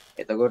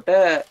 එතකොට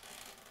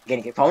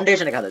කියන්නේ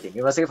foundation එක හදලා තියෙන.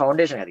 universe එකේ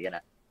foundation එක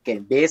තියෙනවා.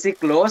 කියන්නේ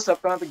basic laws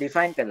ඔක්කොම අපි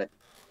define කරලා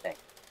තියෙනවා.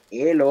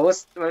 ඒ laws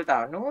වලට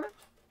අනුව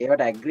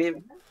ඒවට agree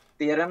වෙන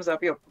theorems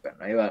අපි ඔප්පු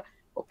කරනවා. ඒවා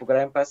ඔප්පු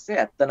කරාන්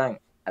පස්සේ ඇත්තනම්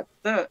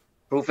ඇත්ත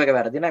proof එක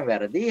වැරදි නම්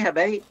වැරදි.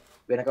 හැබැයි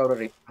වෙන කවුරු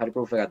හරි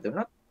proof එකක්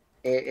දුන්නොත්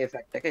ඒ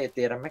fact එක ඒ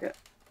theorem එක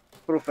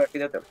proof එකක්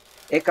විදිහට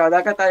ඒක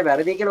කවදාකවත් ආයි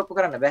වැරදි කියලා ඔප්පු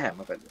කරන්න බෑ.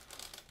 මොකද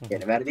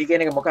කියන්නේ වැරදි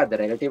කියන එක මොකද්ද?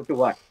 relative to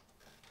what?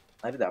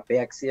 හරිද?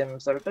 අපේ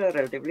axioms වලට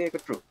relatively ඒක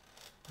true.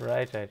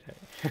 right.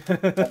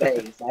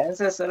 හැබැයි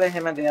sciences වල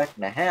එහෙම දෙයක්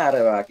නැහැ. අර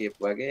වා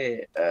කියපු වගේ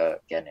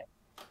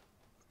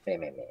කියන්නේ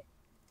මේ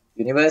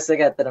universe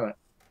එක ඇත්තටම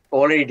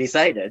already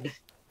decided.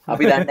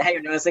 අපි දන්නේ නැහැ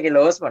universe එකේ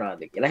laws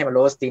මොනවද කියලා. එහෙම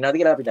laws තියනවද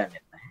කියලා අපි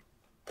දන්නේ නැහැ.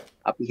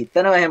 අපි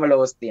හිතනවා එහෙම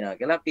laws තියනවා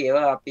කියලා. අපි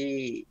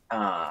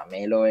ඒවා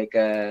මේ law එක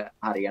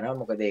හරියනවා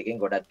මොකද ඒකෙන්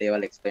ගොඩක්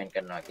දේවල් explain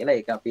කරනවා කියලා.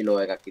 ඒක අපි law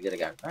එකක් විදිහට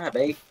ගන්නවා.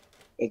 හැබැයි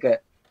ඒක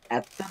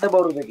ඇත්තද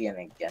බොරුද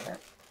කියන එක ගැන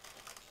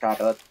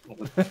කාටවත්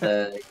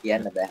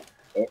කියන්න බෑ.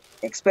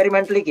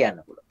 experimentally කියන්න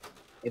පුළුවන්.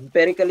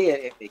 empirically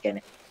ඒ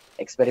කියන්නේ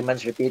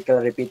experiments repeat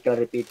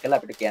කරලා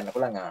අපිට කියන්න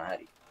පුළුවන්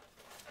හරි.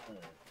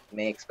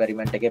 මේ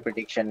experiment එකේ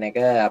prediction එක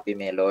අපි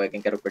මේ law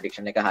එකෙන් කරපු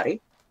prediction එක හරි.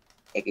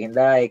 ඒකින්ද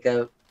ඒක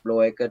law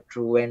එක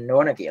true වෙන්න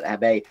ඕන කියලා.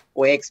 හැබැයි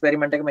ඔය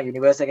experiment එකම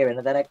universe එකේ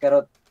වෙන තැනක්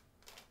කරොත්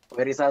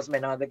ඔය results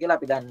වෙනවද කියලා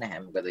අපි දන්නේ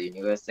නැහැ. මොකද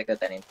universe එක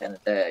තනින්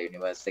තැනට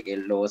universe එකේ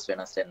laws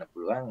වෙනස් වෙන්න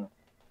පුළුවන්.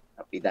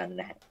 අපි දන්නේ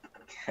නැහැ.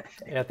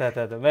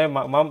 ඇත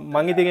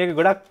මං ඉතින් ඒක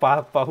ගොඩක්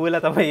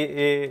පහුවෙලා තමයි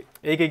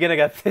ඒක ඉගෙන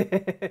ගත්තේ.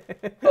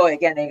 ඔව් ඒ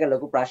කියන්නේ ඒක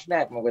ලොකු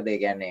ප්‍රශ්නයක්. මොකද ඒ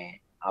කියන්නේ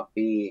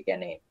අපි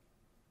කියන්නේ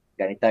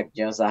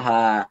ගණිතඥයෝ සහ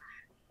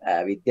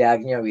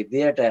විද්‍යාඥයෝ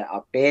විදියට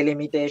අපේ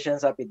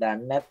limitations අපි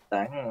දන්නේ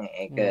නැත්නම්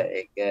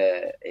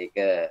ඒක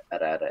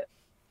අර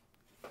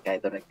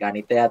ඒතර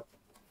ගණිතයත්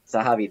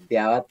සහ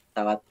විද්‍යාවත්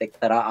තවත්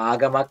එක්තරා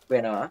ආගමක්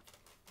වෙනවා.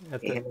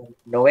 එහෙම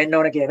නොවෙන්න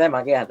ඕන කියන එකයි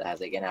මගේ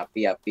අදහස. ඒ කියන්නේ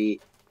අපි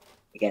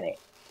කියන්නේ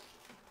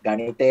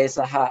ගණිතය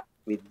සහ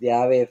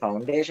විද්‍යාවේ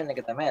ෆවුන්ඩේෂන්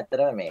එක තමයි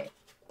ඇත්තටම මේ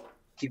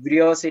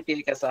කියුරියෝසිටි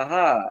එක සහ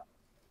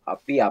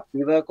අපි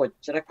අපිව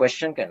කොච්චර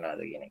ක්වෙස්චන්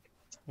කරනවද කියන එක.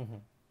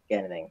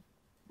 කියන්නේ දැන්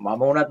මම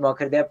වුණත් මොකක්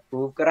හරි දෙයක්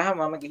ප්‍රූව් කරාම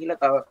මම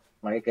ගිහිල්ලා තව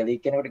මගේ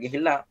කලීග් කෙනෙකුට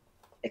ගිහිල්ලා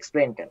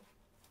එක්ස්ප්ලেইন කරනවා.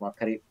 මොකක්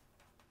හරි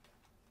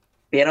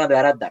පේනවද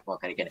වැරද්දක්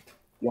මොකක් හරි කියන්නේ.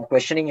 You are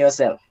questioning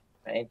yourself,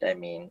 right? I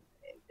mean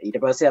ඊට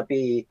පස්සේ අපි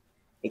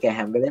ඒක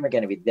හැම වෙලේම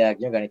කියන්නේ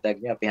විද්‍යාඥයෝ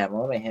ගණිතඥයෝ අපි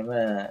හැමෝම එහෙම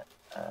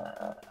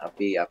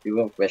අපිව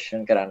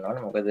ක්වෙස්චන් කරන්න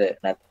ඕනේ. මොකද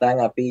නැත්තම්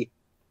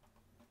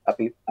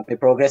අපි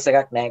ප්‍රෝග්‍රස්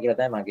එකක් නැහැ කියලා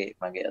තමයි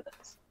මගේ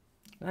අදහස.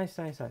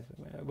 නයිස්.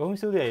 බොහොම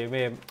ස්තුතියි.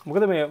 මේ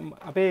මොකද මේ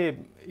අපේ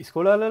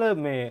ඉස්කෝලවල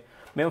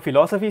මේ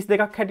ෆිලොසොෆිස්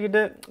දෙකක් හැටියට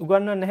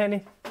උගන්වන්නේ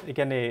නැහැනේ. ඒ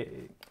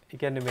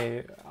කියන්නේ මේ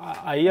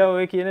අයියා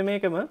ඔය කියන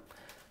මේකම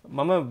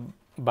මම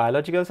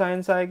බයොලොජිකල්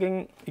සයන්ස් එකෙන්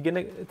ඉගෙන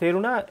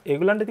තේරුණා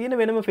ඒගොල්ලන්ට තියෙන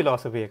වෙනම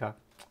ෆිලොසොෆි එකක්.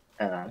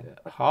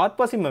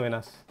 හාත්පසින්ම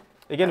වෙනස්.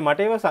 ඒ කියන්නේ මට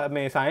ඒව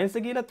මේ සයන්ස්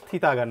කියලා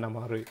හිතා ගන්න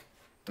අමාරුයි.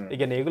 ඒ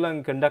කියන්නේ ඒගොල්ලන්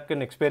කන්ඩක්ට්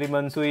කරන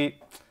එක්ස්පෙරිමන්ට්ස් උයි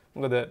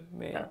මොකද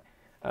මේ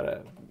අර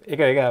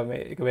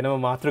ඒක වෙනම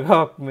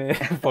මාතෘකාවක් මේ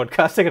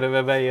පොඩ්කාස්ට් එකට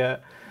බැබයි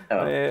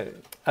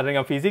අර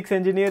නිකන් ෆිසික්ස්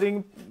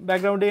එන්ජිනියරින්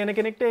බෑග්ග්‍රවුන්ඩ් එකේ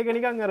කෙනෙක්ට ඒක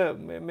නිකන් අර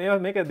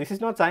මේක this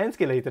is not science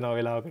කියලා හිතනවා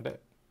වෙලාවකට.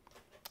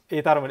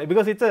 ඒ තරමට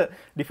because it's a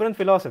different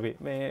philosophy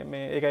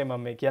මේ ඒකයි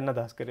මම මේ කියන්න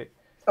අදහස් කරේ.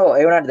 ඔව්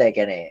ඒ වුණාට දැන්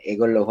කියන්නේ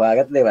ඒගොල්ලෝ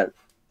හොයාගත්ත දේවල්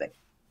දැන්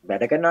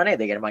වැඩ කරනවා නේද?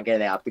 ඒ කියන්නේ මම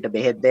කියන්නේ අපිට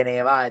බෙහෙත් දෙන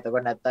ඒවා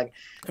එතකොට නැත්තම්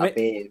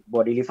අපේ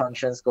bodily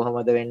functions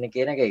කොහොමද වෙන්නේ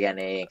කියන එක. ඒ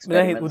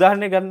කියන්නේ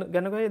උදාහරණයක්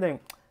ගන්නකොයි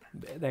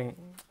දැන්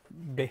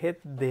බෙහෙත්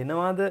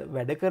දෙනවාද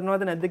වැඩ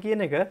කරනවාද නැද්ද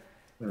කියන එක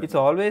it's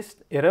always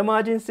error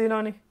margins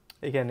තියෙනවානේ.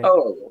 ඒ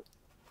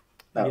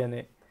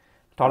කියන්නේ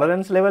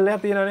ටොලරන්ස් ලෙවල්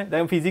එකක් තියෙනවානේ.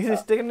 දැන්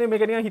ෆිසික්ස් එකනේ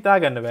මේක නිකන් හිතා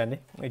ගන්න බෑනේ.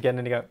 ඒ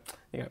කියන්නේ නිකන්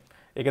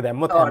ඒක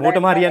දැම්මොත්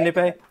හැමෝටම හරියන්න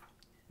එපායි.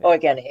 ඔය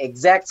කියන්නේ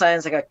එක්සැක්ට්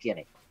සයන්ස් එකක් කියන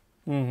එක.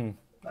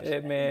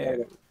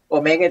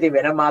 මේක ඉතින්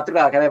වෙන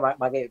මාතෘකාවක්. හැබැයි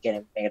මගේ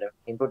කියන්නේ මේකට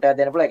ඉන්පුට් එකක්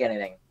දෙන්න පුළුවන්. කියන්නේ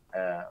දැන්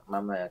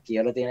මම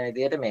කියලා තියෙන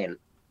විදිහට මේ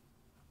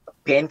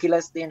පේන්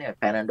කිලර්ස් තියෙනවා.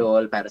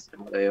 පැනඩෝල්,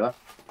 පැරසිටමෝල් ඒවා.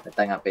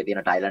 නැත්නම් අපේ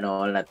තියෙන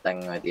ටයිලනෝල්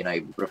නැත්නම් තියෙන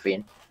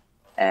ඉබුප්‍රොෆින්.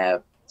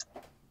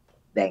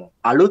 දැන්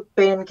අලුත්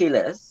පේන්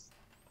කිලර්ස්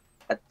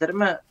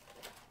ඇත්තටම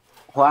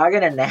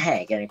හොයාගෙන නැහැ.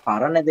 ඒ කියන්නේ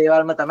පරණ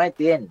දේවල්ම තමයි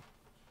තියෙන්නේ.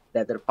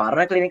 දැන්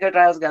පරණ ක්ලිනිකල්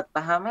ට්‍රයල්ස්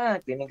ගත්තාම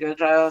ක්ලිනිකල්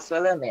ට්‍රයල්ස්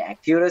වල මේ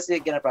ඇකියුරසි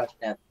ගැන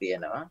ප්‍රශ්නයක්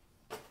තියෙනවා.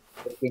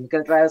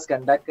 ක්ලිනිකල් ට්‍රයල්ස්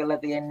කන්ඩක්ට් කරලා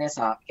තියෙන්නේ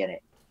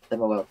කියන්නේ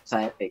තමයි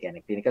සයන්ස් ඒ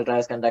කියන්නේ ක්ලිනිකල්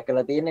ට්‍රයල්ස් කන්ඩක්ට්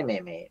කරලා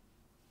තියෙන්නේ මේ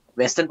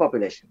වෙස්ටර්න්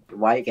පොපියුලේෂන්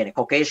වයි කියන්නේ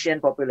කොකේෂියන්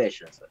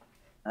පොපියුලේෂන්ස්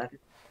හරි.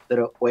 ඒතර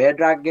ඔය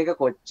ඩ්‍රග් එක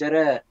කොච්චර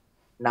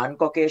නන්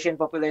කොකේෂියන්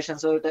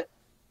පොපියුලේෂන්ස් වලට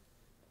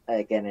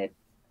ඒ කියන්නේ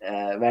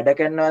වැඩ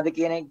කරනවද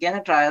කියන එක ගැන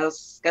ට්‍රයල්ස්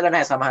කළා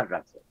නැහැ සමහර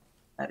ඩ්‍රග්ස්.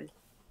 හරි.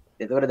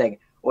 ඒතකොට දැන්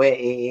ඔය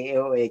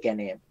ඒ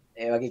කියන්නේ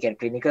ඒ වගේ කියන්නේ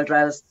ක්ලිනිකල්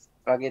ට්‍රයල්ස්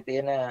වගේ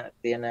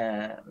තියෙන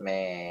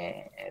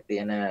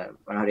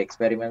මොනවාරි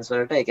එක්ස්පෙරිමන්ට්ස්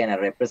වලට ඒ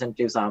කියන්නේ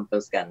රෙප්‍රසෙන්ටටිව්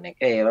සැම්පල්ස් ගන්න එක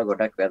ඒවා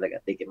ගොඩක්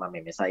වැදගත්. ඒක මම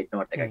මේ සයිට්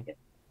නෝට් එකක් කියන්නේ.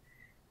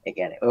 ඒ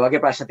කියන්නේ ඔය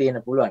වගේ ප්‍රශ්න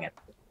තියෙන්න පුළුවන් ඇත්ත.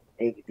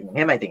 ඒක ඉතින්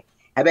එහෙමයි ඉතින්.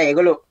 හැබැයි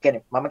ඒගොල්ලෝ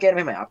කියන්නේ මම කියන්නේ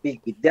මෙහෙමයි. අපි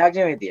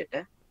විද්‍යාඥයෝ විදියට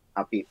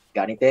අපි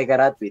ගණිතය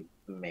කරත්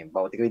මේ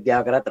භෞතික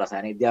විද්‍යාව කරත්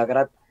රසායන විද්‍යාව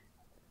කරත්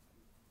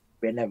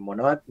වෙන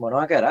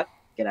මොනවා කරත්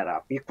කියන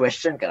අපි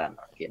ක්වෙස්චන් කරන්න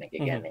කියන එක.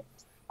 කියන්නේ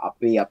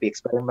අපි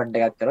එක්ස්පෙරිමන්ට්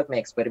එකක් කරොත්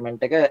මේ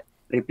එක්ස්පෙරිමන්ට් එක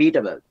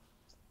රිපීටබල්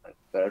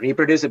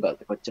රීප්‍රොඩියුසබල්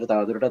කොච්චර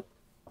තවදුරටත්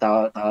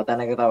තව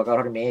තැනක තව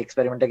කවුරු හරි මේ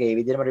එක්ස්පෙරිමන්ට් එක ඒ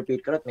විදිහටම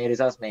රිපීට් කරොත් මේ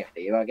රිසල්ට්ස් මේ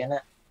වෙයි. ඒවා ගැන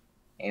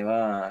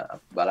ඒවා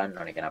බලන්න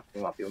ඕනේ.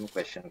 කියන්නේ අපිම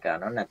ක්වෙස්චන්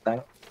කරනවා නැත්නම්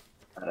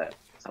අර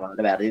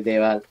සමහරවිට වැරදි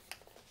දේවල්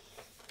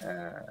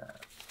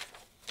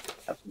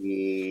අපි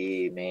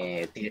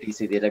මේ තියරිස්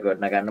විදිහට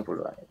ගොඩනගන්න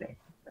පුළුවන්. ඉතින්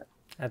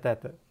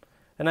ඇත්ත.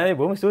 එහෙනම්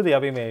බොහොම ස්තුතියි.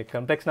 අපි මේ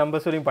කම්ප්ලෙක්ස්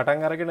නම්බර්ස් වලින්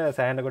පටන් අරගෙන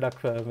සෑහෙන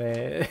ගොඩක්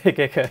මේ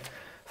එක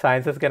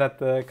සයින්සස් ගැනත්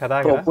කතා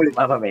කරා.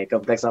 මම මේ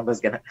කම්ප්ලෙක්ස් නම්බර්ස්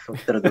ගැන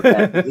උත්තර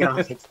දුන්නා.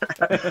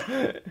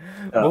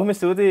 බොහොම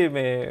ස්තුතියි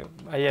මේ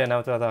අයියා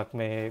නැවතත්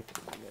මේ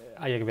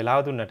අයියාගේ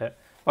වෙලාව දුන්නට.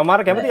 මම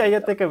මාර කැමති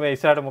අයියත් එක්ක මේ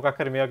ඉස්සරහට මොකක්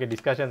හරි මේ වගේ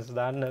ඩිස්කෂන්ස්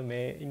දාන්න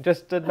මේ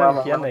ඉන්ට්‍රෙස්ටඩ් නම්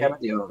කියන්න.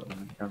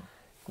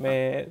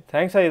 මේ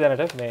තැන්ක්ස් අයියා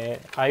දැනට මේ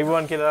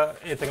අයිබෝන් කියලා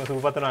ඒත් එකම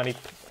සුබපතන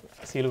අනිත්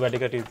සීළු වැඩ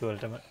කටයුතු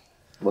වලටම.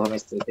 බොහොම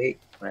ස්තුතියි.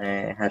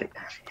 හරි.